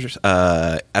Choppers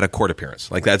at a court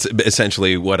appearance. Like that's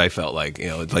essentially what I felt like.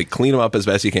 It's like clean them up as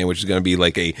best you can, which is going to be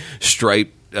like a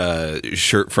striped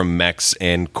shirt from Mex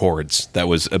and cords. That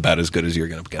was about as good as you're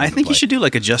going to get. I think you should do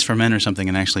like a Just for Men or something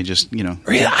and actually just,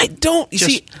 Really? I don't. You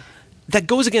see, that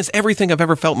goes against everything I've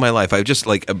ever felt in my life. I just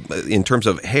like, in terms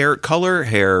of hair color,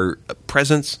 hair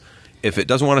presence. If it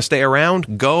doesn't want to stay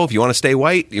around, go. If you want to stay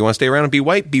white, you want to stay around and be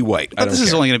white, be white. But this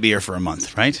is only going to be here for a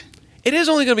month, right? It is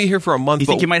only going to be here for a month. You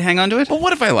think you might hang on to it? But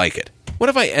what if I like it? What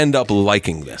if I end up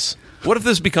liking this? What if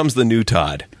this becomes the new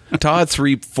Todd? Todd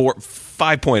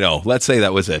 5.0. Let's say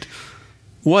that was it.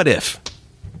 What if?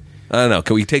 I don't know.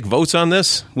 Can we take votes on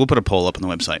this? We'll put a poll up on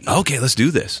the website. Okay, let's do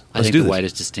this. I Let's think do the this. white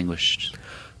is distinguished.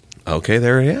 Okay,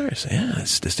 there it is. Yeah,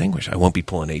 it's distinguished. I won't be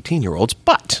pulling 18-year-olds,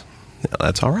 but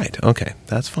that's all right. Okay,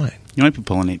 that's fine. You might be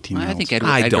pulling 18-year-olds. I think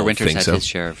I Edgar don't Winters think had so. his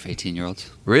share of 18-year-olds.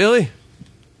 Really?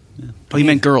 Oh, you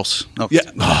meant girls. Oh. Yeah.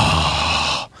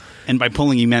 And by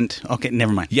pulling, you meant... Okay,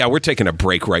 never mind. Yeah, we're taking a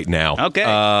break right now. Okay.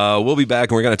 We'll be back,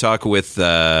 and we're going to talk with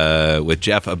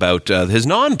Jeff about his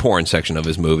non-porn section of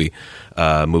his movie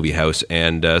house,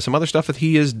 and some other stuff that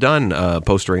he has done,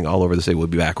 postering all over the city. We'll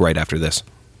be back right after this.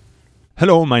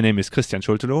 Hello, my name is Christian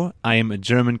Schultelow. I am a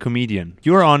German comedian.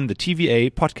 You're on the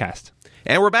TVA podcast.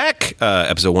 And we're back,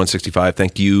 episode 165.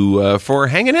 Thank you for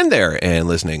hanging in there and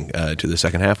listening to the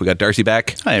second half. We got Darcy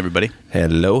back. Hi, everybody.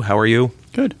 Hello, how are you?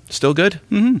 Good. Still good?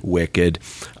 Mm-hmm. Wicked.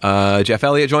 Jeff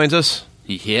Elliott joins us.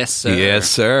 Yes, sir. Yes,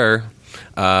 sir.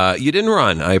 You didn't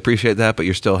run. I appreciate that, but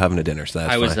you're still having a dinner, so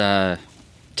that's I was fine.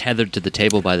 tethered to the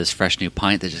table by this fresh new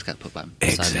pint that just got put by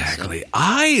beside Exactly. me. So.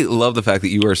 I love the fact that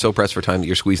you are so pressed for time that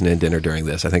you're squeezing in dinner during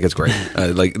this. I think it's great.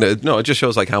 No, it just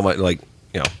shows like how much,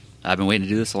 I've been waiting to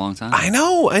do this a long time. I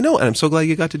know, and I'm so glad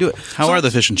you got to do it. How are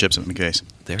the fish and chips at McKay's?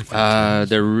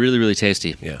 They're really, really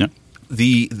tasty. Yeah. Yeah.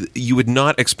 The you would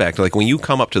not expect, like when you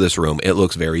come up to this room, it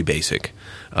looks very basic,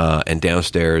 and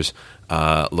downstairs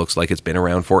looks like it's been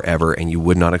around forever, and you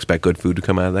would not expect good food to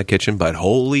come out of that kitchen. But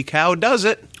holy cow, does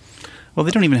it! Well,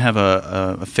 they don't even have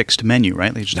a fixed menu,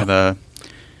 right? They just have a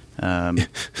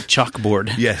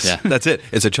chalkboard. Yes, Yeah. that's it.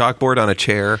 It's a chalkboard on a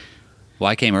chair. Well,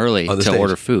 I came early On to the stage.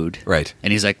 order food. Right.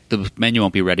 And he's like, the menu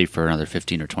won't be ready for another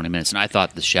 15 or 20 minutes. And I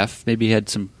thought the chef maybe had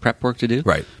some prep work to do.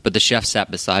 Right. But the chef sat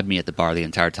beside me at the bar the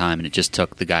entire time, and it just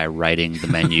took the guy writing the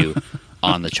menu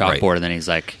on the chalkboard, Right. and then he's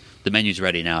like, the menu's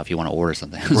ready now if you want to order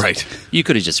something. I was Right. like, you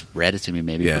could have just read it to me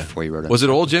maybe Yeah. before you wrote it. Was it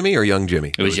old Jimmy or young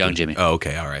Jimmy? It was young Jimmy. Oh,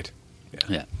 okay, all right.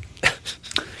 Yeah.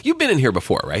 You've been in here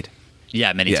before, right?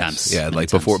 Yeah, many Yes. times. Yeah, Many like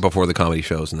times. before the comedy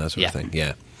shows and that sort of Yeah. thing.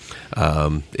 Yeah.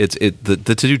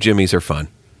 The two Jimmys are fun.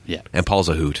 Yeah. And Paul's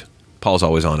a hoot. Paul's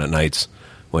always on at nights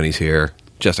when he's here.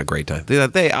 Just a great time.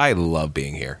 I love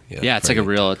being here. Yeah, it's like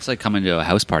it's like coming to a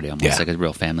house party almost, Yeah. like a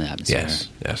real family atmosphere.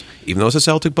 Yes. Even though it's a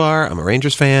Celtic bar, I'm a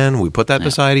Rangers fan. We put that Yeah.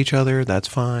 beside each other. That's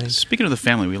fine. Speaking of the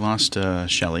family, we lost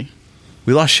Shelley,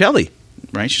 We lost Shelley.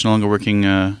 right? She's no longer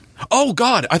working... Oh,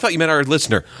 God. I thought you meant our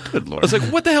listener. Good Lord. I was like,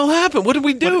 what the hell happened? What did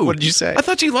we do? What did you say? I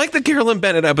thought you liked the Carolyn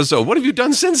Bennett episode. What have you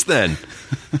done since then?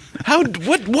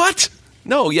 What?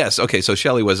 No, yes. Okay, so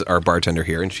Shelley was our bartender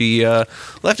here, and she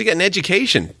left to get an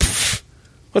education. Pfft,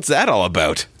 what's that all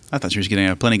about? I thought she was getting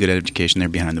a plenty good education there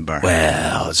behind the bar.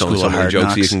 Well, it's only School so of many Hard jokes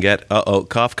Knocks. you can get. Uh-oh,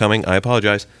 cough coming. I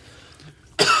apologize.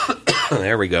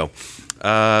 There we go.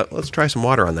 Let's try some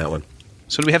water on that one.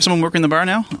 So do we have someone working the bar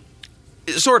now?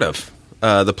 Sort of.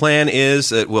 The plan is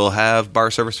that we'll have bar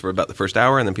service for about the first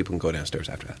hour, and then people can go downstairs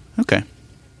after that. Okay.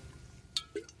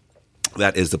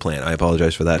 That is the plan. I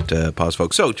apologize for that pause,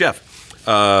 folks. So, Jeff,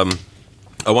 I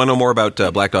want to know more about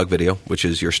Black Dog Video, which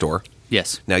is your store.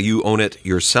 Yes. Now, you own it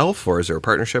yourself, or is there a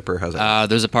partnership, or how's that?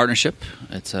 There's a partnership.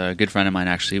 It's a good friend of mine,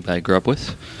 actually, that I grew up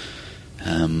with.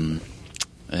 And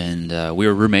we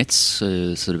were roommates.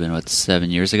 This would have been,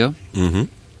 7 years ago.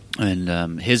 Mm-hmm.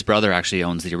 And his brother actually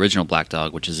owns the original Black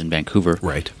Dog, which is in Vancouver.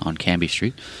 Right. On Cambie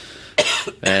Street.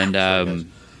 And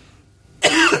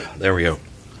there we go.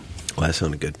 Well, that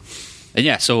sounded good. And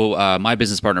yeah, so my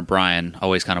business partner, Brian,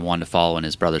 always kind of wanted to follow in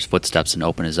his brother's footsteps and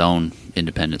open his own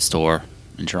independent store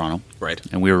in Toronto. Right.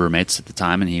 And we were roommates at the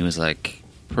time, and he was like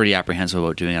pretty apprehensive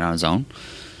about doing it on his own.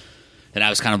 And I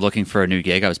was kind of looking for a new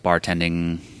gig. I was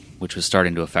bartending, which was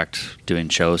starting to affect doing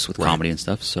shows with comedy and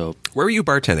stuff. So Where were you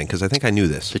bartending? Because I think I knew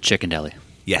this. the Chicken Deli.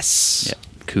 Yes.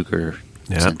 Yeah. Cougar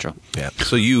Yeah. Central. Yeah.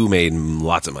 So you made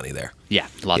lots of money there. Yeah,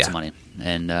 lots Yeah. of money.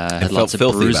 And had felt lots of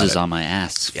filthy about bruises it. on my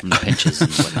ass from the pinches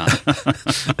and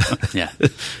whatnot. Yeah.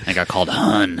 I got called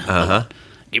Hun. Uh-huh.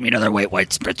 Give me another white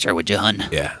spritzer, would you, Hun?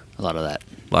 Yeah. A lot of that.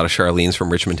 A lot of Charlene's from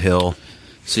Richmond Hill.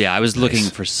 So yeah, I was looking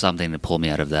for something to pull me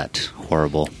out of that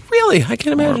horrible Really? I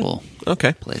can't imagine. Horrible.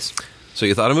 Okay. place. So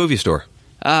you thought a movie store.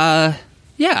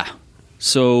 Yeah.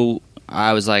 So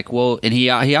I was like, well, and he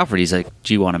offered. He's like,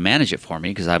 do you want to manage it for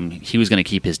me? Because he was going to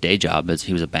keep his day job as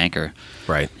he was a banker.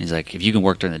 Right. He's like, if you can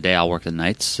work during the day, I'll work the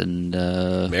nights. And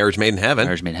Marriage Made in Heaven.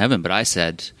 Marriage Made in Heaven. But I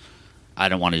said, I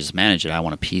don't want to just manage it. I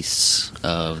want a piece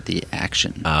of the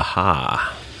action.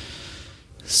 Aha.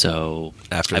 So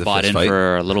After I the bought fist in fight?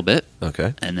 for a little bit.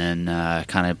 Okay. And then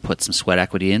kind of put some sweat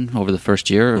equity in over the first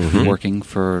year of working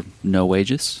for no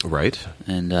wages. Right.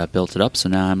 And built it up. So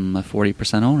now I'm a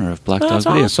 40% owner of Black Dog That's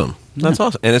Video. awesome. That's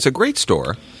awesome. And it's a great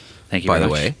store, Thank you by very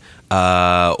the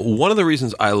much. way. One of the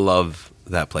reasons I love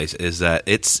that place is that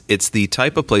it's the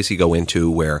type of place you go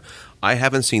into where I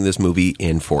haven't seen this movie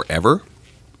in forever.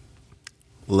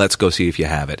 Let's go see if you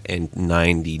have it. And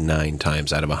 99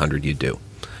 times out of 100 you do.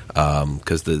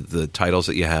 Because the titles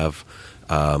that you have,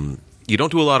 you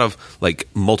don't do a lot of like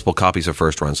multiple copies of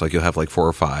first runs. Like you'll have like 4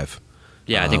 or 5.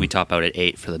 Yeah, I think we top out at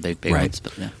 8 for the big Right. ones.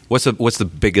 But yeah. What's the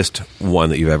biggest one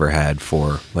that you've ever had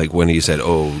for like when you said,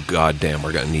 "Oh God damn,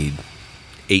 we're gonna need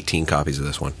 18 copies of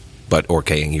this one," or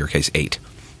in your case 8.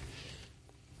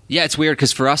 Yeah, it's weird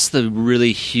because for us, the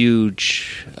really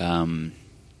huge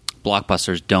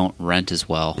blockbusters don't rent as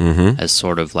well as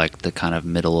sort of like the kind of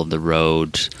middle of the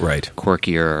road, Right.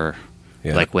 quirkier,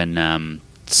 Yeah. like when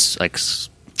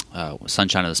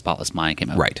Sunshine of the Spotless Mind came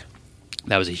out. Right.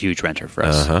 That was a huge renter for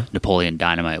us. Uh-huh. Napoleon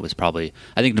Dynamite was probably,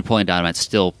 I think Napoleon Dynamite's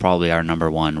still probably our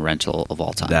number one rental of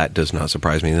all time. That does not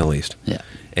surprise me in the least. Yeah.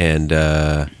 And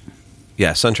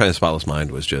Sunshine of the Spotless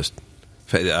Mind was just.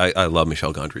 I love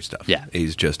Michel Gondry's stuff. Yeah.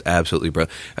 He's just absolutely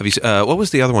brilliant. Have you? What was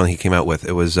the other one he came out with?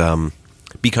 It was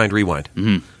Be Kind Rewind.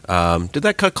 Mm-hmm. Did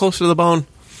that cut close to the bone?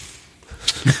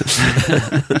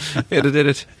 Did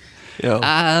it? You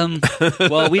know.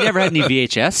 Well, we never had any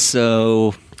VHS,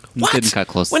 so we didn't cut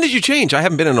close. When did you change? I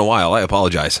haven't been in a while. I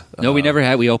apologize. No, we never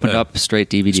had. We opened up straight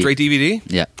DVD. Straight DVD?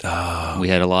 Yeah. We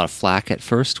had a lot of flack at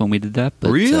first when we did that,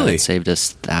 but Really? it saved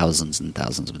us thousands and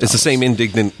thousands of dollars. It's the same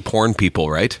indignant porn people,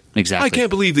 right? Exactly. I can't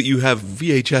believe that you have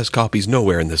VHS copies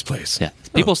nowhere in this place. Yeah.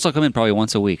 People still come in probably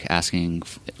once a week asking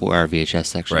where our VHS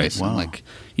section Right. is. Wow. Like,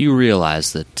 you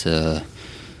realize that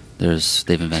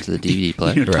they've invented the DVD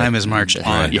player. You know, time has marched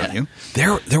on, Yeah. don't you?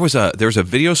 There was a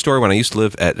video store when I used to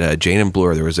live at Jane and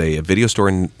Bloor. There was a video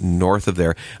store north of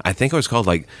there. I think it was called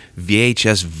like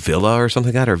VHS Villa or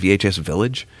something like that, or VHS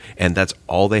Village, and that's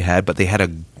all they had. But they had a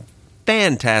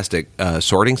fantastic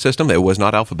sorting system. It was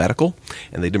not alphabetical,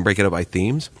 and they didn't break it up by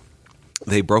themes.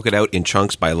 They broke it out in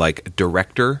chunks by like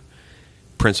director,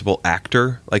 principal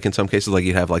actor. Like in some cases, like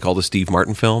you'd have like all the Steve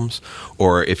Martin films,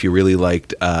 or if you really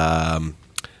liked.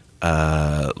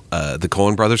 The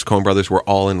Coen brothers were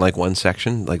all in like one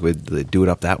section, like they do it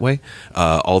up that way.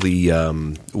 All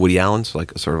the Woody Allens,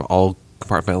 like sort of all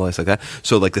compartmentalized like that.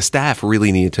 So like the staff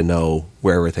really needed to know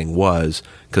where everything was,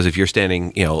 because if you're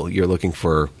standing, you're looking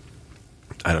for,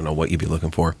 I don't know what you'd be looking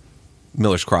for,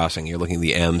 Miller's Crossing. You're looking at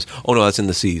the M's. Oh no, that's in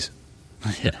the C's.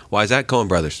 Yeah. Why is that? Coen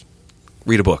brothers.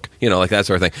 Read a book, like that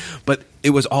sort of thing. But it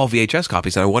was all VHS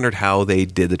copies, and I wondered how they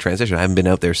did the transition. I haven't been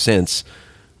out there since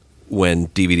when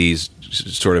DVDs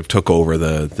sort of took over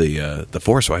the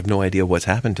force, so I have no idea what's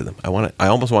happened to them. I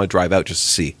almost want to drive out just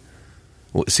to see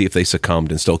if they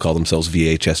succumbed and still call themselves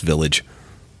VHS Village.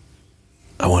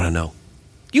 I want to know.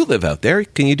 You live out there.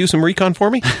 Can you do some recon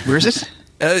for me? Where is it?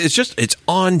 It's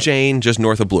on Jane, just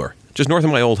north of Bloor, just north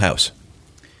of my old house.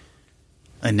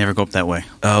 I never go up that way. Okay.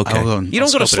 I'll go and- You don't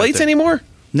I'll go to scope it out Slate's there. anymore?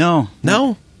 No.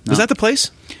 No? Is that the place?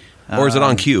 Or is it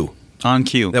on Q? On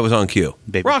cue. That was on cue.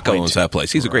 Baby Rocco point. owns that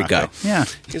place. He's a great guy. Rocco. Yeah.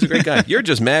 He's a great guy. You're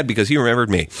just mad because he remembered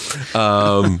me.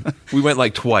 We went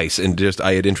like twice, and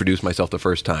I had introduced myself the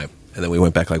first time, and then we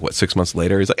went back like 6 months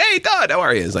later. He's like, "Hey, Todd, how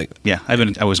are you?" It's like, Yeah,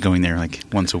 I was going there like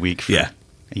once a week for Yeah.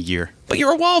 a year. "But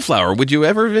you're a wallflower. Would you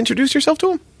ever have introduced yourself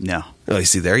to him?" No, Oh, you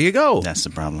see, there you go. that's the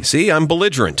problem. See, I'm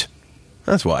belligerent.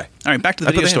 That's why. All right, back to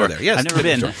the I put video the store. hammer there. Yes, I've never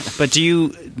video been, but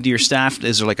do your staff?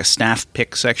 Is there like a staff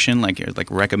pick section, like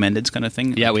recommendeds kind of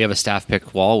thing? Yeah, we have a staff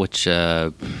pick wall, which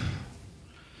is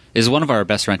one of our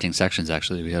best renting sections.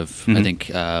 Actually, we have I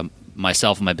think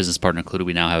myself and my business partner included.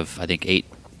 We now have I think 8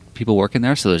 people working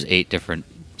there, so there's 8 different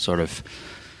sort of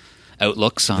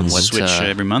outlooks on what. Switch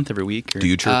every month, every week. Or? Do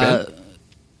you chirp in?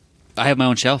 I have my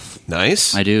own shelf.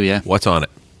 Nice. I do, yeah. What's on it?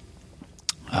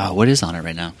 What is on it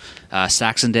right now?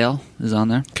 Saxondale is on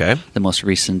there. Okay. The most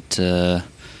recent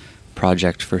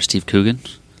project for Steve Coogan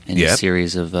in Yep. his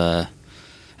series of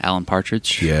Alan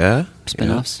Partridge Yeah.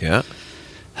 spin-offs. Yeah.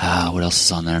 What else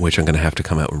is on there? Which I'm going to have to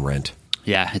come out and rent.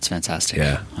 Yeah, it's fantastic.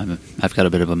 Yeah. I've got a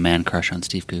bit of a man crush on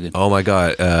Steve Coogan. Oh my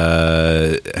God!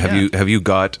 Have you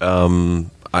got?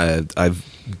 I've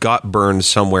got burned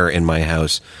somewhere in my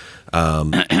house.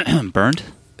 Burned?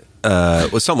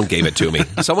 Well, someone gave it to me.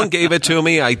 Someone gave it to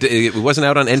me. It wasn't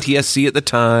out on NTSC at the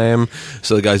time,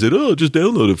 so the guy said, "Oh, just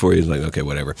download it for you." He's like, "Okay,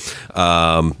 whatever."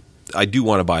 I do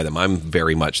want to buy them. I'm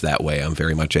very much that way. I'm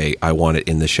very much I want it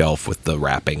in the shelf with the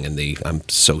wrapping and I'm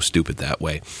so stupid that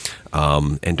way.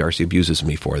 And Darcy abuses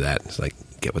me for that. It's like,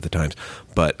 get with the times.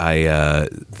 But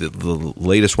the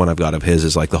latest one I've got of his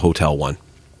is like the hotel one,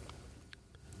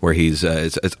 where he's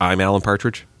it's I'm Alan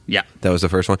Partridge. Yeah. That was the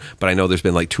first one. But I know there's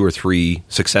been like 2 or 3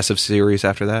 successive series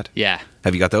after that. Yeah.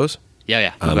 Have you got those?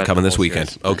 Yeah. I'm We've got coming the this whole weekend.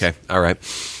 series. Okay. All right.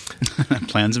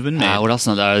 Plans have been made. What else?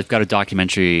 I've got a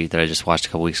documentary that I just watched a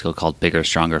couple weeks ago called Bigger,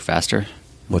 Stronger, Faster.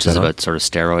 What's Which is that on? about sort of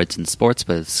steroids in sports,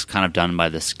 but it's kind of done by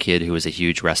this kid who was a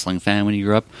huge wrestling fan when he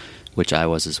grew up, which I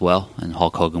was as well. And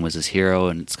Hulk Hogan was his hero.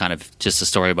 And it's kind of just a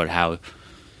story about how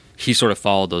he sort of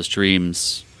followed those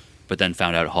dreams, but then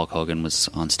found out Hulk Hogan was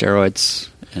on steroids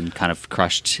and kind of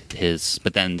crushed his.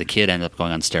 But then the kid ended up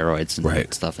going on steroids and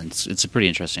Right. stuff. And it's a pretty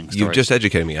interesting story. You just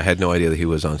educated me. I had no idea that he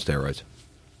was on steroids.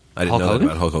 I didn't Hulk know that Hogan?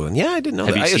 about Hulk Hogan. Yeah, I didn't know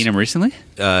Have that. you seen him recently?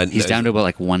 He's no. down to about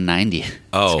like 190.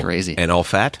 Oh, It's crazy. And all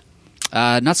fat?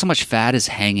 Not so much fat as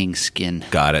hanging skin.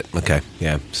 Got it. Okay.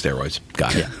 Yeah, steroids.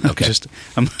 Got it. Okay.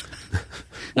 I'm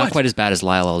Not quite as bad as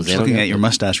Lyle just looking Alzado. at your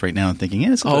mustache right now and thinking,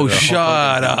 yeah, it's a Oh, bit of a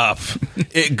shut up.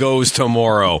 It goes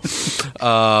tomorrow. It's If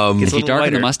a you little darken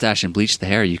the lighter. mustache and bleach the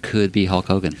hair, you could be Hulk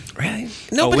Hogan. Really?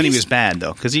 No, Oh, but when he he's- was bad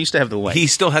though, because he used to have the white. He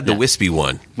still had the Yeah. wispy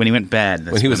one. when he went bad,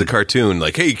 that's When he was a cartoon,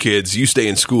 like, hey, kids, you stay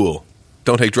in school.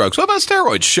 Don't take drugs. What about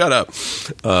steroids? Shut up.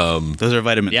 those are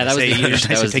vitamins. Yeah, that was I the say, huge, I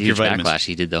that say was the take your huge vitamins. backlash.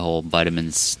 He did the whole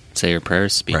vitamins, say your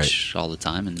prayers speech Right. all the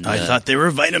time. And I thought they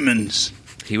were vitamins.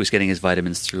 he was getting his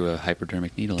vitamins through a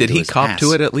hypodermic needle. Did into he his cop ass.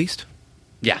 to it at least?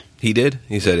 Yeah. He did?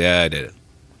 He said, yeah, I did it.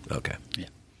 Okay.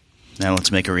 Now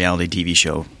let's make a reality TV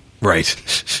show. Right.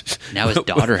 Now his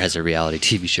daughter has a reality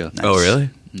TV show. Oh, really?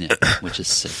 Yeah, which is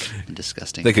sick and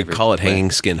disgusting. They could Every call it way.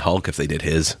 Hanging Skin Hulk if they did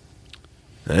his.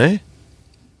 Eh?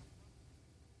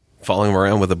 Following him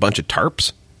around with a bunch of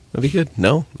tarps? That'd be good.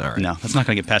 No? All right. No, that's not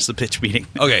going to get past the pitch meeting.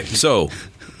 Okay, so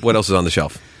what else is on the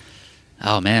shelf?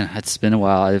 Oh man, it's been a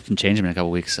while. I've been changing them in a couple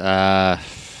weeks.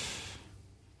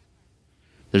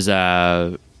 There's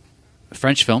a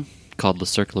French film called Le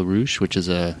Cercle Rouge, which is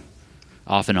a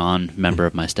off and on member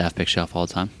of my staff pick shelf all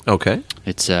the time. Okay.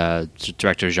 It's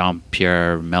director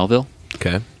Jean-Pierre Melville.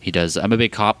 Okay. He does. I'm a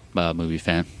big cop movie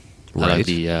fan. I Right.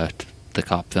 like the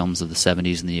cop films of the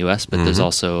 70s in the U.S. But there's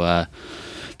also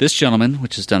this gentleman,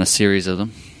 which has done a series of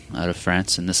them out of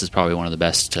France, and this is probably one of the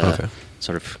best Okay.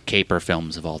 sort of caper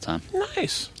films of all time.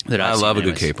 Nice. That I I've love a seen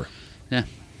good anyways. caper. Yeah,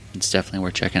 it's definitely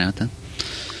worth checking out then.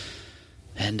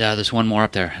 And there's one more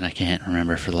up there, and I can't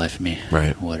remember for the life of me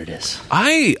Right. what it is.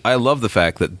 I love the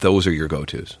fact that those are your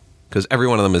go-tos. Because every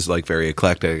one of them is like very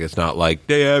eclectic. It's not like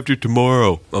day after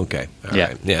tomorrow. Okay. All Yeah.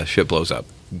 right. Yeah, shit blows up.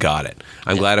 Got it.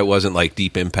 I'm glad it wasn't like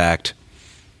Deep Impact.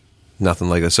 Nothing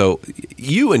like that. So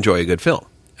you enjoy a good film.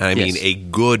 And I mean Yes. a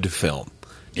good film.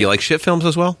 Do you like shit films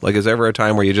as well? Like, is there ever a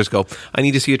time where you just go, I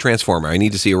need to see a Transformer. I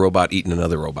need to see a robot eating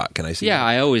another robot. Can I see Yeah,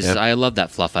 that? I love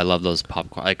that fluff. I love those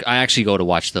popcorn. Like, I actually go to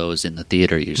watch those in the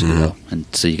theater usually, though, and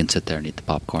so you can sit there and eat the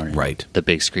popcorn. And Right. The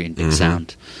big screen, big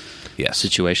sound Yes.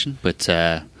 situation. But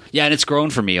yeah, and it's grown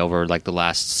for me over like the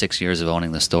last 6 years of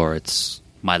owning the store. It's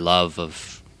my love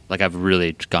of like I've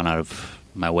really gone out of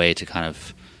my way to kind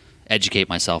of educate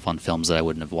myself on films that I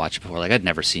wouldn't have watched before. Like I'd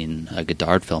never seen a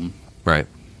Godard film Right.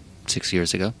 6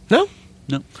 years ago. No?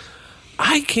 No.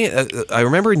 I can't. I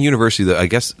remember in university that I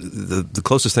guess the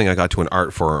closest thing I got to an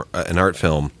art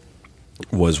film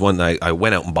was one that I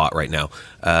went out and bought right now,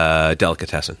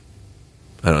 Delicatessen.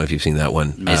 I don't know if you've seen that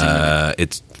one. Amazing movie.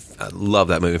 I love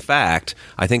that movie. In fact,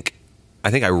 I think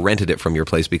I rented it from your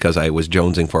place because I was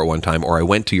jonesing for it one time, or I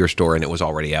went to your store and it was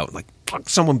already out. Like, fuck,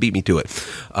 someone beat me to it.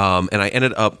 And I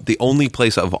ended up, the only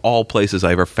place of all places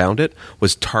I ever found it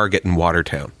was Target in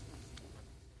Watertown.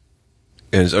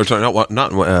 Watertown,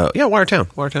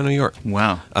 New York.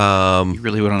 Wow. You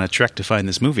really went on a trek to find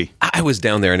this movie. I was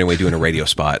down there anyway doing a radio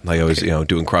spot. Like I was,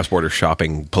 doing cross-border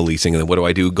shopping, policing, and then what do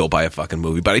I do? Go buy a fucking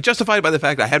movie. But I justified it by the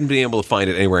fact I hadn't been able to find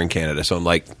it anywhere in Canada. So I'm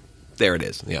like, there it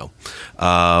is.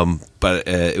 But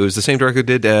it was the same director who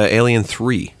did Alien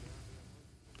 3.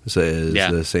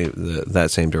 That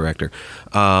same director.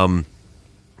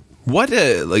 What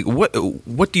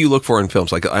do you look for in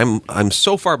films? Like I'm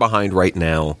so far behind right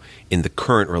now in the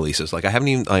current releases. Like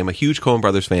I'm a huge Coen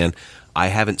Brothers fan. I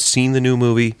haven't seen the new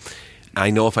movie. I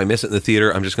know if I miss it in the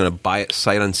theater, I'm just going to buy it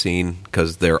sight unseen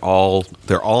because they're all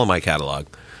in my catalog.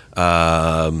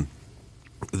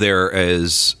 There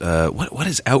is what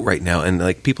is out right now, and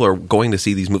like people are going to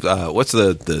see these movies. What's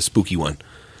the spooky one?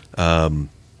 The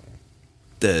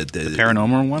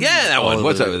paranormal one? Yeah, that one.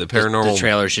 What's that? The paranormal. The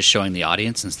trailer is just showing the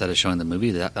audience instead of showing the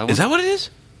movie. That one? Is that what it is?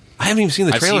 I haven't even seen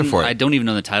the trailer for it. I don't even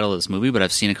know the title of this movie, but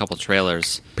I've seen a couple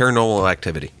trailers. Paranormal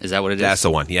Activity. Is that what it is? That's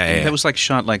the one. Yeah. That was like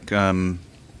shot like on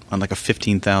like a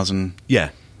 15,000. Yeah.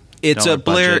 It's a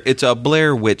budget. It's a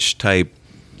Blair Witch type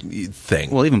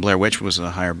thing. Well, even Blair Witch was a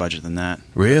higher budget than that.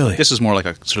 Really? This is more like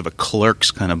a sort of a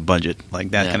Clerks kind of budget, like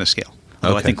that kind of scale.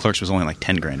 Although I Okay. think Clerks was only like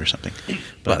 $10,000 or something.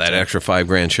 But that extra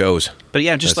 $5,000 shows. But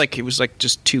yeah, it was like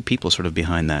just two people sort of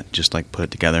behind that, just like put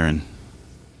it together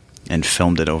and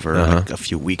filmed it over like a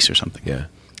few weeks or something. Yeah.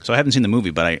 So I haven't seen the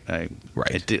movie, but I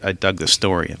Right. dug the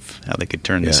story of how they could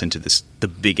turn this Yeah. into the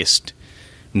biggest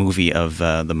movie of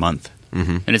the month.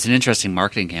 And it's an interesting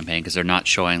marketing campaign because they're not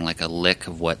showing like a lick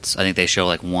of what's. I think they show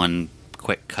like one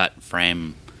quick cut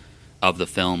frame of the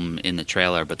film in the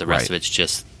trailer, but the rest Right. of it's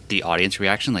just the audience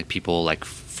reaction, like people like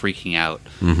freaking out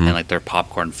and like their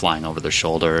popcorn flying over their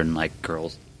shoulder and like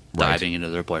girls Right. diving into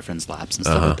their boyfriend's laps and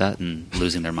stuff like that and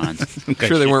losing their minds.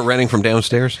 Sure they weren't renting from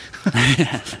downstairs?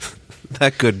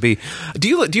 That could be. Do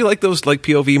you like those like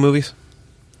POV movies?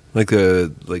 Like where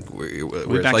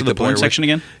We're it's back like to the porn Blair Witch- section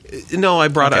again? No, I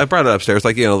brought it upstairs.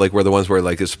 Like like where the ones where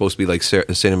like it's supposed to be like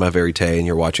cinema verite, and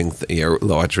you're watching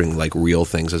like real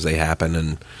things as they happen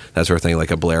and that sort of thing,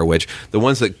 like a Blair Witch. The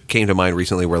ones that came to mind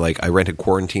recently were like I rented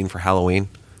Quarantine for Halloween.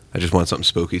 I just wanted something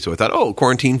spooky, so I thought,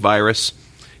 quarantine virus,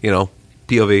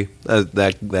 POV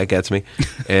that gets me.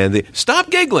 And stop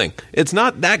giggling. It's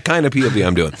not that kind of POV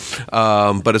I'm doing,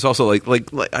 but it's also like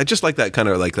I just like that kind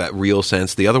of like that real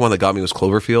sense. The other one that got me was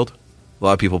Cloverfield. A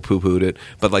lot of people poo-pooed it,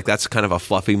 but like that's kind of a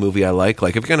fluffy movie I like.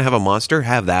 Like if you're gonna have a monster,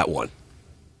 have that one.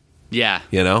 Yeah.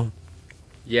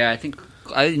 Yeah, I think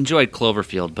I enjoyed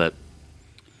Cloverfield, but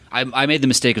I made the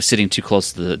mistake of sitting too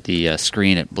close to the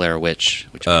screen at Blair Witch,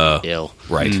 which made me ill.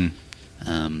 Right.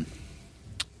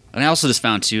 And I also just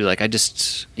found too, like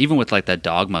even with like that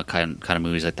Dogma kind of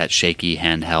movies, like that shaky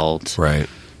handheld, Right.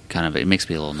 kind of, it makes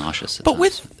me a little nauseous. at But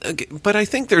times. but I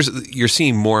think you're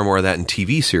seeing more and more of that in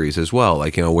TV series as well.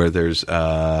 Like where there's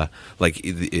both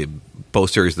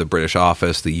series, the British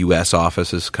Office, the U.S.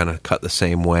 Office is kind of cut the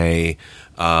same way.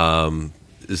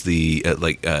 Is the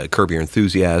Curb Your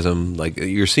Enthusiasm? Like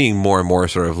you're seeing more and more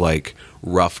sort of like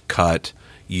rough cut.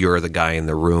 You're the guy in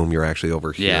the room. You're actually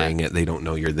overhearing it. They don't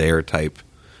know you're there type.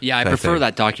 Yeah, I type prefer thing.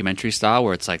 that documentary style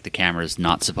where it's like the camera is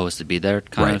not supposed to be there,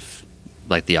 kind Right. of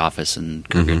like The Office and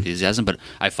Curb Your Enthusiasm. But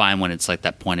I find when it's like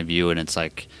that point of view and it's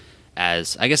like I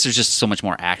guess there's just so much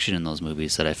more action in those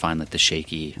movies that I find like the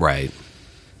shaky Right.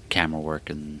 camera work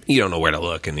and You don't know where to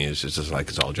look, and it's just like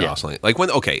it's all jostling. Like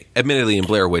admittedly in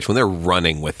Blair Witch, when they're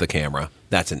running with the camera,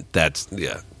 that's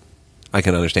I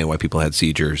can understand why people had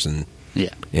seizures and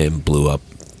blew up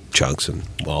chunks and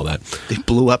all that. They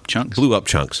blew up chunks.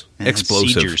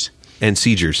 Explosive. Seizures. And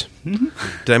seizures.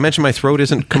 Did I mention my throat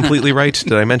isn't completely right?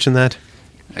 Did I mention that?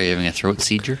 Are you having a throat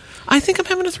seizure? I think I'm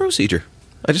having a throat seizure.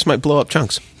 I just might blow up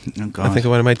chunks. Oh, God. I think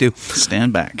of what I might do.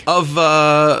 Stand back. Of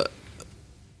the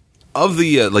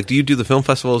do you do the film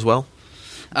festival as well?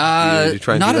 you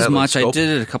try and Not do as that, like, much. I scope? did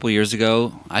it a couple years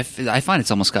ago. I find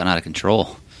it's almost gotten out of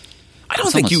control. I don't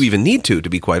It's think you almost- even need to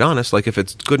be quite honest. Like if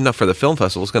it's good enough for the film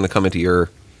festival, it's going to come into your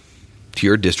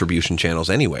distribution channels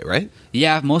anyway, right?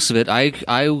 Yeah, most of it. I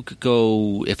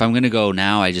go if I'm going to go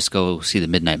now. I just go see the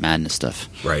Midnight Madness stuff,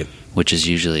 Right. which is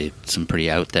usually some pretty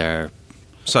out there.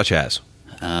 Such as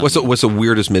what's the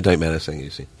weirdest Midnight Madness thing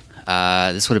you've seen?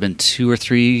 This would have been 2 or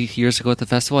 3 years ago at the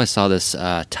festival. I saw this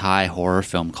Thai horror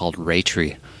film called Ray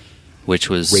Tree, which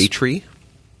was Ray Tree?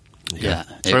 Yeah,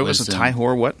 Sorry, was a Thai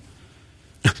horror what?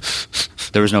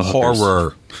 There was no hookers.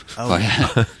 Horror. Oh,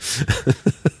 yeah.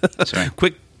 Sorry.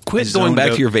 Quit I going zoned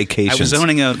back out. to your vacations. I was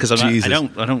zoning out because I Jesus.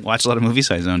 don't watch a lot of movies.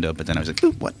 So I zoned out, but then I was like,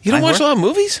 "Ooh, what? You don't Thai watch a horror?" lot of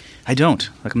movies? I don't.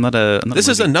 Like I'm not a. This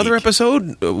is movie another geek.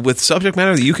 episode with subject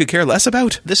matter that you could care less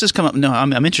about? This has come up. No,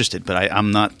 I'm interested, but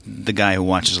I'm not the guy who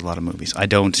watches a lot of movies. I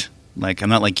don't like. I'm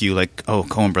not like you. Like, oh,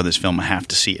 Coen Brothers film, I have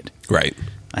to see it. Right.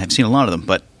 I have seen a lot of them,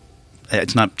 but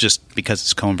it's not just because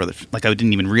it's Coen Brothers. Like I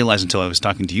didn't even realize until I was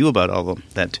talking to you about all of them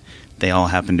that they all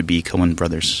happen to be Coen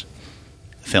Brothers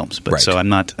films. But Right. so I'm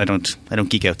not. I don't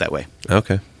geek out that way.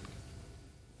 Okay.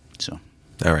 So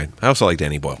All right. I also like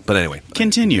Danny Boyle. But anyway.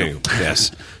 Continue.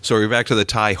 Yes. So we're back to the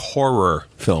Thai horror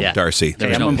film, Yeah. Darcy. There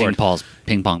was I'm no on board.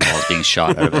 ping pong balls being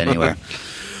shot out of anywhere.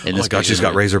 Oh my God, she's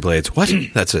got razor blades. What?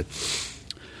 That's it.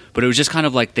 But it was just kind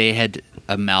of like they had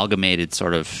amalgamated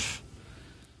sort of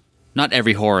not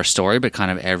every horror story, but kind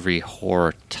of every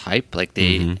horror type. Like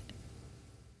they,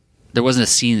 there wasn't a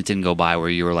scene that didn't go by where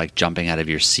you were like jumping out of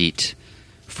your seat,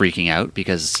 freaking out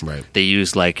because Right. they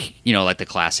used like like the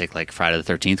classic like Friday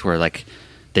the 13th where like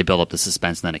they build up the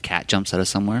suspense and then a cat jumps out of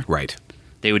somewhere. Right.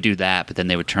 They would do that, but then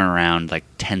they would turn around like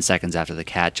 10 seconds after the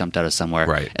cat jumped out of somewhere,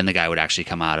 Right. and the guy would actually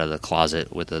come out of the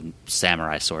closet with a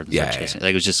samurai sword and Yeah, start yeah. chasing.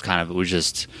 Like it was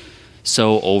just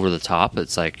so over the top.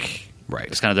 It's like Right.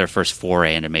 it's kind of their first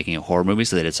foray into making a horror movie,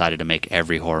 so they decided to make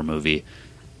every horror movie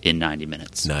in 90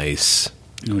 minutes, Nice.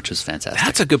 which was fantastic.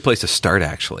 That's a good place to start,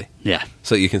 actually. Yeah.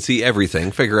 So you can see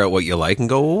everything, figure out what you like, and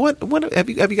go, well, what have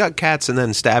you got cats and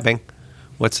then stabbing?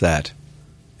 What's that?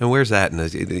 And where's that?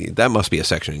 And that must be a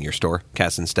section in your store,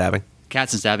 cats and stabbing.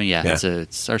 Cats and stabbing, yeah. Yeah.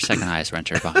 It's our second highest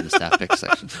renter behind the staff pick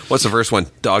section. What's the first one?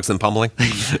 Dogs and pummeling.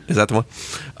 Is that the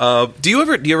one? Do you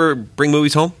ever bring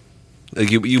movies home? Like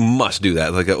you must do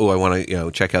that. Like, oh, I want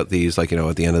to check out these. Like,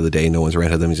 at the end of the day, no one's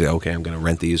rented them. You say, okay, I'm going to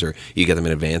rent these, or you get them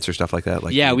in advance or stuff like that.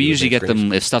 Like, Yeah, you we do usually big get them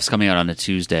screens? if stuff's coming out on a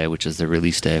Tuesday, which is the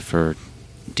release day for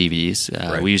DVDs.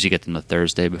 Right. We usually get them the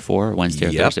Thursday before, Wednesday or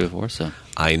Yep. Thursday before. So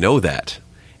I know that.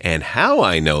 And how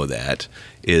I know that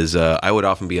is I would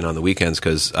often be in on the weekends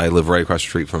because I live right across the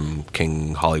street from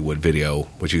King Hollywood Video,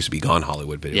 which used to be Gone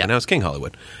Hollywood Video. Yeah. Now it's King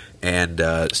Hollywood. And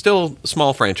still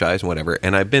small franchise and whatever.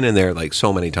 And I've been in there like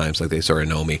so many times, like they sort of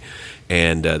know me.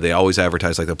 And they always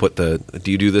advertise, like they'll put do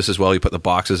you do this as well? You put the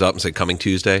boxes up and say coming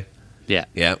Tuesday? yeah,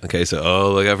 Yeah. Okay.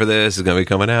 So, look out for this. It's going to be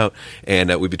coming out.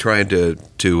 And we'd be trying to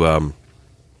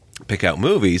pick out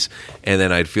movies. And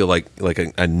then I'd feel like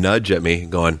a nudge at me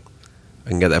going, I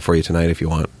can get that for you tonight if you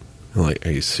want. I'm like,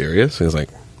 are you serious? He was like,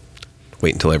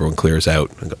 wait until everyone clears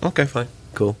out. I go, okay, fine.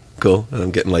 Cool. And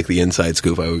I'm getting like the inside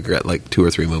scoop. I would get like 2 or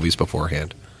 3 movies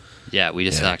beforehand. yeah. We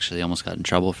just Yeah. actually almost got in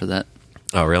trouble for that.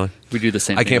 Oh, really? We do the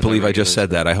same. I thing can't with our believe I just regulars. said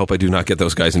that. I hope I do not get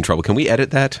those guys in trouble. Can we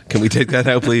edit that? Can we take that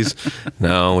out, please?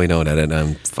 No, we don't edit.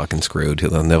 I'm fucking screwed.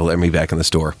 They'll never let me back in the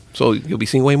store. So you'll be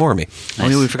seeing way more of me. Oh,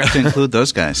 yeah, we forgot to include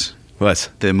those guys. What?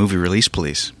 The movie release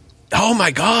police. Oh,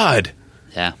 my God.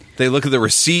 Yeah, They look at the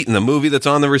receipt and the movie that's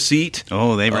on the receipt.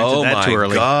 Oh, they rented that too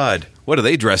early. Oh, my God. What do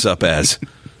they dress up as?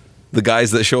 The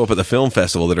guys that show up at the film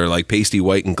festival that are like pasty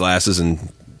white and glasses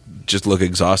and just look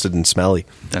exhausted and smelly.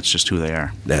 That's just who they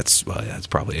are. That's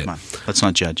probably it. Come on, let's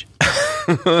not judge.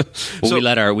 well, So-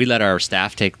 we let our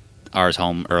staff take ours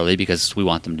home early because we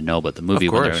want them to know about the movie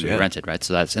Of when course, they're going to yeah. be rented, right?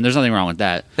 So and there's nothing wrong with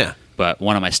that. Yeah. But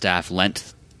one of my staff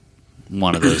lent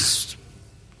one of those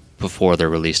before they're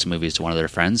released movies to one of their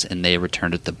friends, and they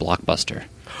returned it to Blockbuster.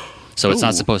 So it's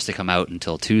not Ooh. supposed to come out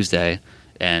until Tuesday,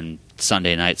 and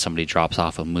Sunday night somebody drops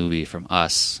off a movie from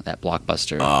us at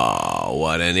Blockbuster. Oh,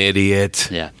 what an idiot.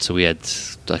 Yeah, so we had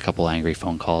a couple angry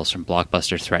phone calls from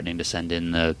Blockbuster threatening to send in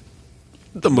the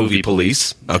The movie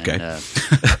police. and, Okay.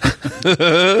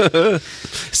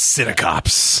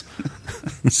 Cinecops.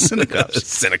 Cinecops.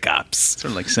 Cinecops. Sort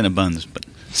of like Cinebuns, but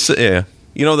Yeah.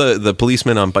 You know the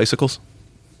policemen on bicycles?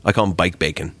 I call them bike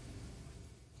bacon.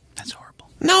 that's horrible.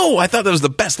 No, I thought that was the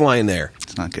best line there.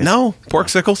 It's not good. No? Pork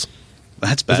sickles?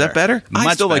 That's Is better. that better? I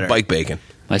Much still better. like bike bacon.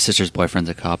 My sister's boyfriend's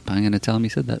a cop. I'm going to tell him he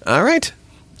said that. All right.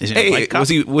 Is it a Hey, bike cop?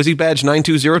 was he badge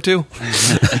 9202?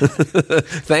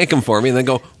 Thank him for me and then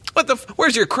go,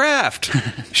 where's your craft?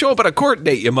 Show up at a court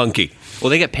date, you monkey. Well,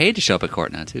 they get paid to show up at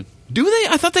court now, too. Do they?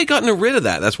 I thought they'd gotten rid of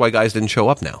that. That's why guys didn't show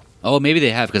up now. Oh, maybe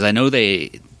they have, because I know they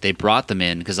brought them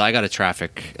in, because I got a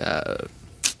traffic...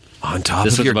 On top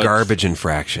This of was your about- garbage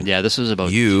infraction. yeah, this was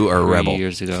about You are a 3 rebel.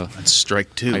 years ago. That's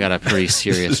strike two. I got a pretty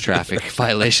serious traffic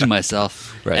violation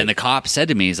myself. Right. And the cop said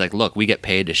to me, he's like, look, we get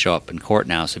paid to show up in court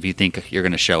now, so if you think you're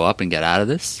going to show up and get out of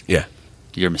this, Yeah.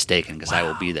 you're mistaken, because I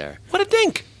will be there. What a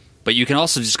dink. But you can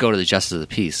also just go to the Justice of the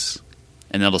Peace,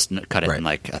 and they'll just cut it Right. in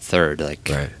like a third. Like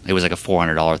Right. it was like a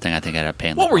 $400 thing. I think I ended up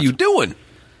paying. What that were much. you doing?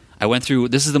 I went through.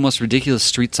 This is the most ridiculous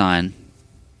street sign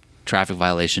traffic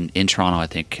violation in Toronto. I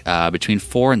think between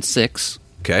 4 and 6,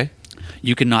 Okay.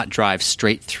 you cannot drive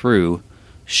straight through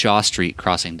Shaw Street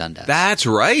crossing Dundas. That's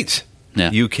right.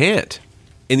 Yeah. You can't.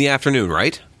 In the afternoon,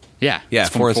 right? yeah, Yeah, it's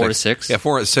from 4 to 6. Yeah,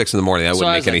 4 to 6 in the morning. That So I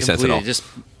wouldn't was, make any like, sense at all.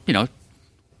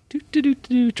 completely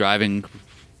Just driving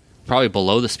probably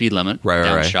below the speed limit Right,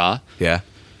 down right. Shaw, Yeah.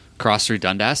 cross through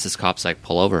Dundas. This cop's like,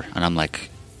 pull over, and I'm like,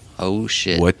 oh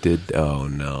shit, What did? Oh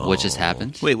no. what just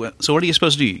happened? Wait, so what are you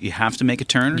supposed to do? You have to make a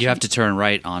turn? Or You have to turn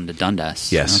right onto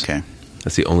Dundas. Yes. something? Okay.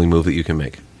 That's the only move that you can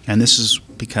make. And this is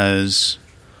because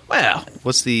Well,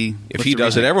 what's the if what's he the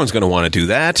does it, reason? everyone's going to want to do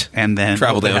that. And then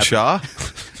travel what would down Shaw.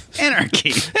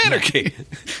 Anarchy, Anarchy.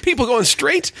 People going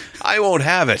straight. I won't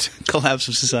have it. collapse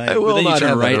of society. I will But then you not turn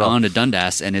have that right at all. onto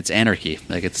Dundas, and it's anarchy.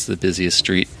 Like it's the busiest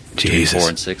street between Jesus. 4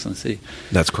 and 6 in the city.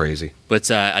 That's crazy.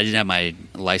 But I didn't have my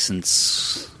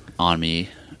license on me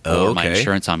or Oh, my okay.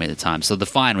 insurance on me at the time, so the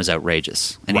fine was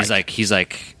outrageous. And Right. he's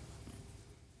like,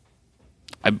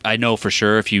 I know for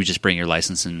sure if you just bring your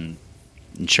license and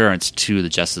insurance to the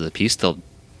Justice of the Peace, they'll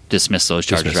dismiss those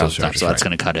charges Dismiss right those off the top. charges, So that's right.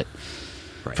 going to cut it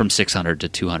Right. from 600 to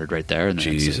 200 right there. And then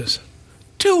it's- Jesus.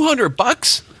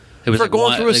 $200 it was for like going through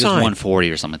a I think it was sign.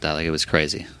 140 or something like that. Like it was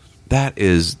crazy. That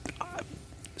is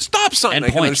stop sign. And I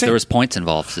can points. understand. There was points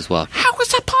involved as well. How is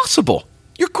that possible?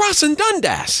 You're crossing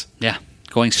Dundas. Yeah,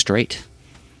 going straight.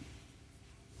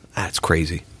 That's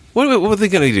crazy. What are they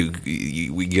going to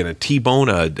do? We going to T-bone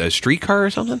a streetcar or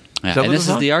something? Yeah, Is that and what this is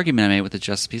it's the argument I made with the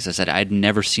Justice Peace. I said I'd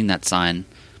never seen that sign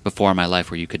before in my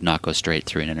life where you could not go straight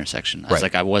through an intersection. I was Right.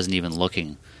 like, I wasn't even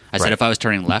looking. I said Right. if I was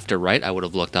turning left or right, I would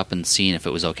have looked up and seen if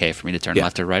it was okay for me to turn Yeah.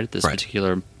 left or right at this Right.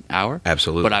 particular hour.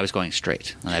 Absolutely. But I was going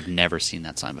straight, and I've never seen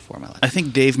that sign before in my life. I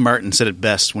think Dave Martin said it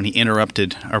best when he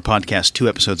interrupted our podcast 2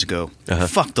 episodes ago.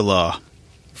 Fuck the law.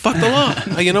 Fuck the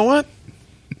law. You know what?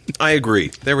 I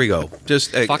agree. There we go.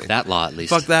 Just Fuck that law, at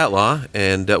least. Fuck that law.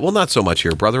 And well, not so much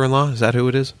your brother-in-law. Is that who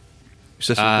it is? Your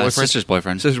sister's boyfriend. Sister's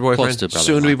boyfriend. Sister's boyfriend. Close to brother-in-law.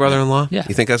 Soon to be brother-in-law. Yeah.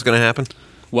 You think that's going to happen?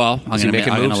 Well, I'm Is he going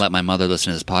making to moves? let my mother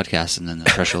listen to this podcast, and then the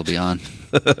pressure will be on.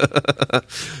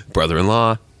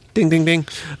 Brother-in-law. Ding, ding, ding.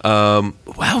 Wow,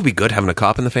 it'd be good having a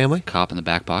cop in the family. Cop in the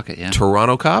back pocket, yeah.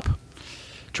 Toronto cop.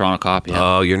 Toronto cop, yeah.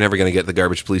 Oh, you're never going to get the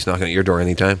garbage police knocking at your door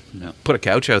anytime. No. Put a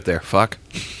couch out there. Fuck.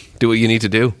 Do what you need to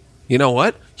do. You know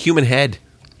what? Human head.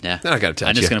 Yeah. They're not gonna touch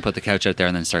I'm just you. going to put the couch out there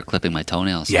and then start clipping my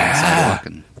toenails on the Yeah. sidewalk.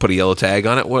 And Put a yellow tag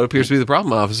on it. What appears to be the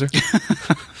problem, officer?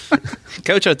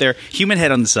 Couch out there, human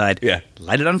head on the side. Yeah.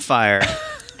 Light it on fire.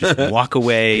 Just walk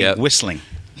away Yep. whistling.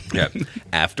 Yeah.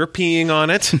 After peeing on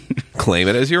it, claim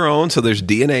it as your own. So there's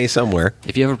DNA somewhere.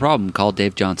 if you have a problem, call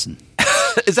Dave Johnson.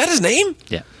 Is that his name?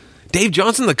 Yeah. Dave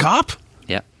Johnson, the cop?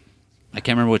 Yeah. I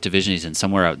can't remember what division he's in,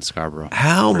 somewhere out in Scarborough.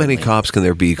 How many Currently. cops can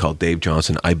there be called Dave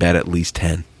Johnson? I bet at least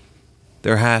 10.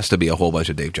 There has to be a whole bunch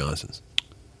of Dave Johnsons.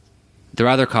 They're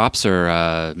either cops or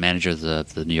managers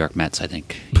of the New York Mets, I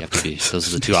think. You have to be. Those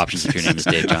are the two options if your name is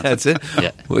Dave Johnson. That's it?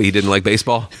 Yeah. Well, he didn't like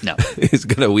baseball? No. He's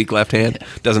got a weak left hand?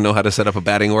 Doesn't know how to set up a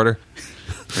batting order?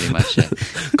 Pretty much, yeah.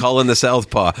 Call in the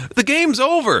southpaw. The game's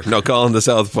over. No, call in the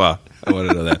southpaw. I want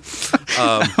to know that.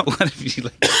 What if you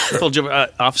told you,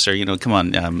 officer, come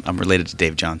on, I'm related to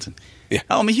Dave Johnson. Yeah.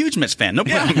 Oh, I'm a huge Mets fan. No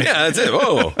problem. Yeah, that's it.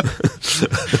 Whoa.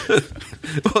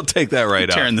 We'll take that right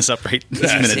Tearing out. this up right this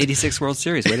It's minute. 86 World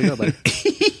Series. Way to go, buddy.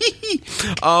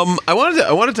 I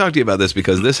want to talk to you about this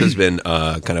because this has been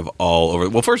kind of all over.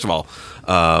 Well, first of all,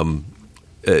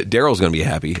 Daryl's going to be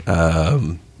happy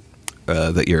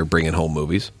that you're bringing home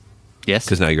movies Yes.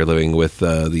 because now you're living with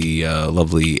the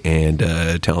lovely and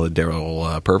talented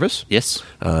Daryl Purvis Yes.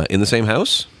 in the same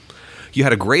house. You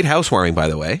had a great housewarming, by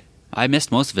the way. I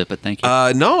missed most of it, but thank you.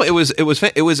 No, it was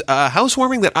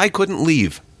housewarming that I couldn't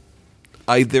leave.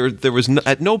 There was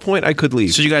at no point I could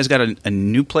leave. So you guys got a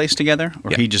new place together,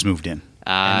 or Yeah. he just moved in?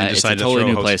 And then It's a decided to totally throw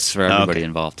new host- place for Oh, everybody okay.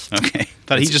 involved. Okay,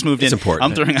 thought he just moved it's in. important.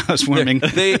 I'm throwing a housewarming.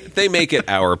 they make it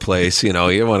our place. You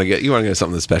want to get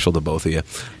something special to both of you.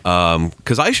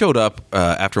 Because I showed up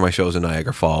after my shows in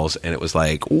Niagara Falls, and it was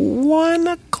like 1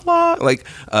 o'clock. Like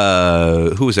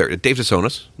who was there? Dave DeSonis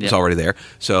was Yeah. already there.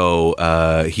 So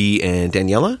he and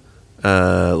Daniela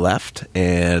left,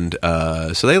 and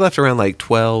so they left around like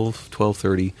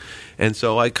 12:30. And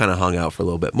so I kind of hung out for a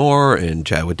little bit more and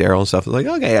chat with Daryl and stuff. I was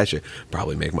like, okay, I should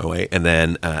probably make my way. And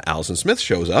then Allison Smith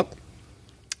shows up,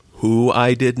 who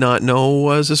I did not know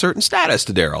was a certain status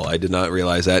to Daryl. I did not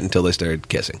realize that until they started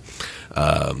kissing.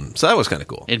 So that was kind of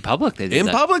cool. In public, they did In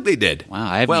that. public, they did. Wow,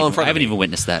 I haven't even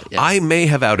witnessed that yet. I may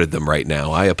have outed them right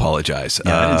now. I apologize.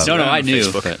 Yeah, I didn't see no, that on I knew.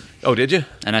 Facebook. But, Oh, did you?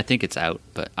 and I think it's out,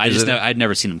 but Is it out? I'd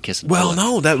never seen them kiss. In Well,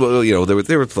 public. no,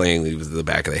 they were playing with the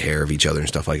back of the hair of each other and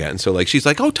stuff like that. And so, like, she's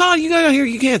like, "Oh, Todd, you got out here.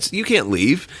 You can't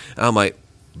leave." And I'm like,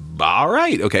 "All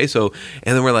right, okay." So,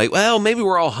 and then we're like, "Well, maybe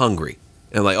we're all hungry."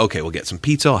 And like, okay, we'll get some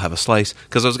pizza. I'll have a slice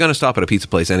because I was going to stop at a pizza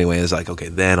place anyway. And it's like, okay,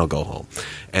 then I'll go home.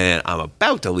 And I'm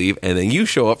about to leave, and then you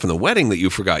show up from the wedding that you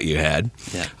forgot you had.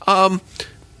 Yeah.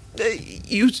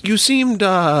 You seemed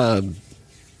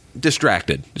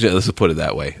distracted. Let's put it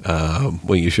that way.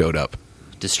 When you showed up.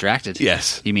 Distracted.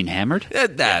 Yes. You mean hammered?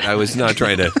 That I was not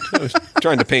trying to. I was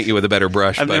trying to paint you with a better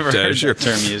brush. I've but, never heard sure. that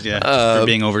term used. Yeah, for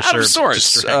being overserved. Out of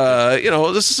sorts.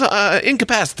 Distracted. This is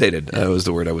incapacitated. Was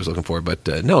the word I was looking for. But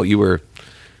no, you were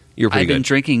pretty I've been good.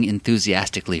 drinking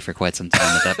enthusiastically for quite some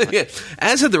time at that point. Yeah,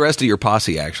 as had the rest of your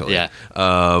posse. Actually, Yeah.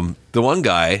 The one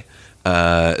guy,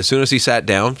 as soon as he sat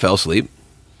down, fell asleep,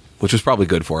 which was probably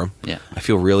good for him. Yeah. I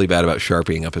feel really bad about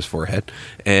sharpieing up his forehead.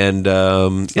 And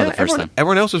not the first time.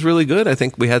 everyone else was really good. I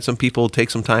think we had some people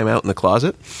take some time out in the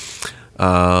closet.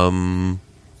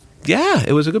 Yeah,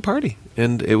 it was a good party.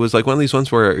 And it was like one of these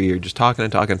ones where you're just talking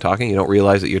and talking and talking. You don't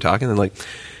realize that you're talking. And like,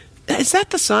 is that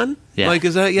the sun? Yeah. Like,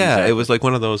 is that, yeah. Exactly. It was like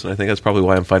one of those. And I think that's probably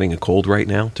why I'm fighting a cold right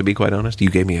now, to be quite honest. You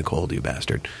gave me a cold, you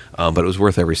bastard. But it was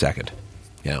worth every second.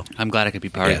 Yeah. I'm glad I could be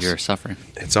part Yes. of your suffering.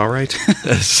 It's all right.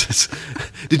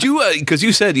 Did you? Because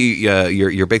you said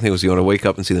your big thing was you want to wake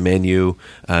up and see the Man U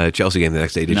Chelsea game the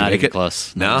next day. Did Not you make even it?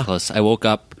 close. No. Not even close. I woke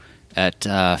up at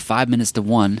 5 minutes to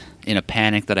 1 in a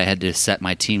panic that I had to set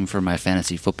my team for my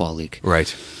fantasy football league, Right.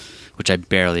 which I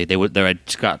barely. I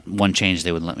just got one change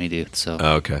they wouldn't let me do. So,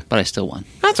 Okay. but I still won.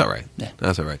 That's all right. Yeah.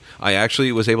 That's all right. I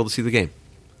actually was able to see the game.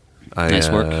 Nice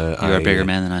work. You're a bigger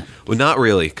man than I. Well, not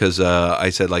really, because I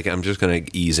said like I'm just going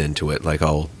to ease into it. Like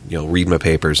I'll read my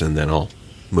papers and then I'll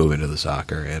move into the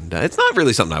soccer. And it's not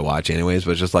really something I watch anyways,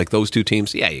 but just like those two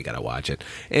teams, yeah, you got to watch it.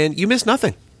 And you miss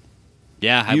nothing.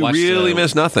 Yeah, I You watched really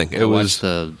missed nothing. It I was watched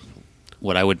the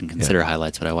what I wouldn't consider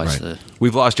highlights, but I watched the.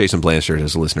 We've lost Jason Blanchard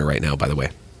as a listener right now. By the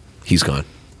way, he's gone.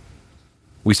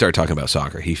 We started talking about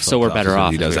soccer. So we're better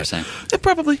off, He does as that. we were saying. Yeah,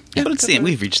 probably. Yeah, but it's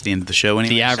we've reached the end of the show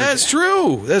anyway. The average, That's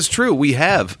true. That's true. We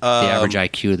have. the average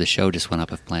IQ of the show just went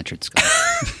up if Blanchard's gone.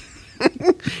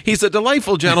 He's a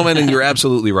delightful gentleman, and you're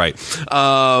absolutely right.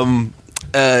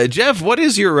 Jeff, what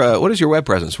is your web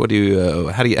presence? What do you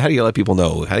how do you let people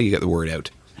know? How do you get the word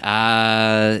out?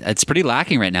 It's pretty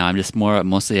lacking right now. I'm just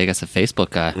mostly, I guess, a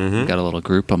Facebook guy. I've got a little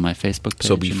group on my Facebook page.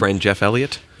 So befriend Jeff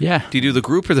Elliott. Yeah. Do you do the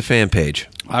group or the fan page?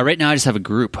 Right now, I just have a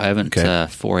group. I haven't Okay.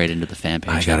 forayed into the fan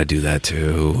page. I got to do that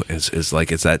too. It's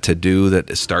like it's that to do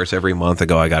that starts every month. I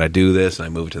go, I got to do this, and I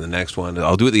move to the next one.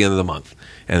 I'll do it at the end of the month,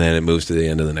 and then it moves to the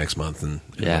end of the next month. And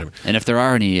Yeah. whatever. And if there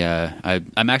are any,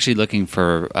 I'm actually looking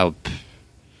for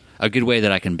a good way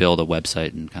that I can build a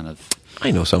website and kind of. I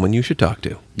know someone you should talk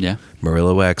to. Yeah.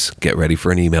 Murillo X, get ready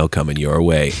for an email coming your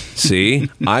way.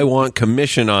 See? I want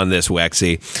commission on this,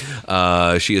 Wexy.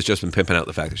 She has just been pimping out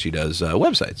the fact that she does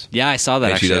websites. Yeah, I saw that.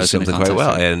 And actually, she I does was gonna something quite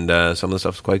contact well. her. And some of the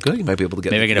stuff's quite good. You might be able to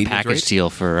get Maybe I get a comedians package rates. deal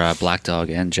for Black Dog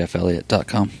and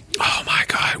JeffElliott.com. Oh, my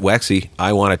God. Wexy,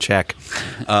 I want to check.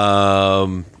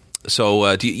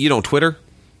 So do you don't Twitter?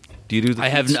 Do you do the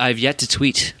tweets? I've yet to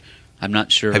tweet. I'm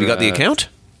not sure. Have you got the account?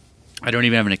 I don't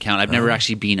even have an account. I've never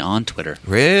actually been on Twitter.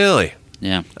 Really?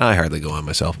 Yeah. I hardly go on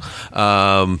myself.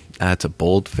 That's a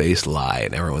bold-faced lie,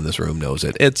 and everyone in this room knows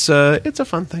it. It's a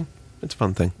fun thing. It's a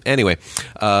fun thing. Anyway,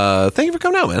 thank you for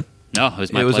coming out, man. No, it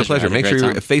was my It was a pleasure. I had Make great sure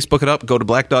you time. Facebook it up. Go to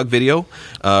Black Dog Video.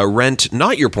 Rent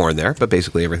not your porn there, but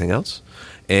basically everything else.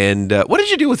 And what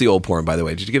did you do with the old porn, by the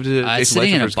way? Did you give it to It's Jason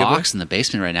sitting in Blanchard a for his giveaway? box in the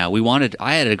basement right now.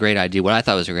 I had a great idea. What I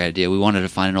thought was a great idea. We wanted to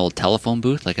find an old telephone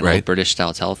booth, like an Right. old British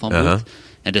style telephone Uh-huh. booth,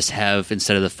 and just have,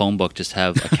 instead of the phone book, just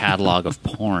have a catalog of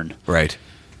porn Right.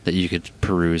 that you could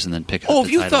peruse and then pick up. Oh, the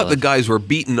if you title thought the of. guys were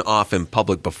beaten off in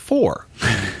public before,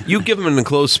 you give them an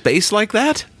enclosed space like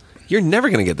that, you're never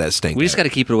going to get that stink. We just out. got to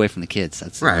keep it away from the kids.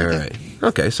 That's the Right, only right, thing. right.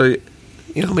 Okay, so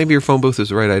maybe your phone booth is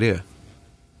the right idea.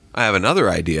 I have another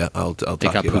idea. I'll They talk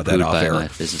got to you about that poo-pooed off by air. my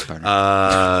business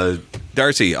partner.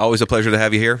 Darcy, always a pleasure to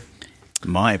have you here.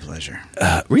 My pleasure.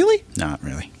 Really? Not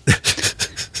really.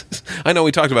 I know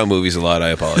we talked about movies a lot. I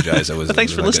apologize. I was. But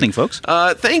thanks for not listening, good. folks.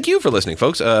 Thank you for listening,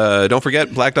 folks. Don't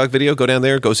forget Black Dog Video. Go down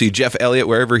there. Go see Jeff Elliott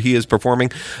wherever he is performing.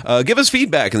 Give us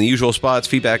feedback in the usual spots.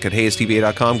 Feedback at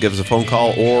HeyIsTVA.com. Give us a phone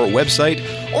call or website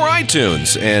or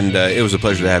iTunes. And it was a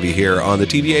pleasure to have you here on the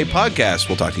TVA podcast.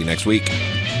 We'll talk to you next week.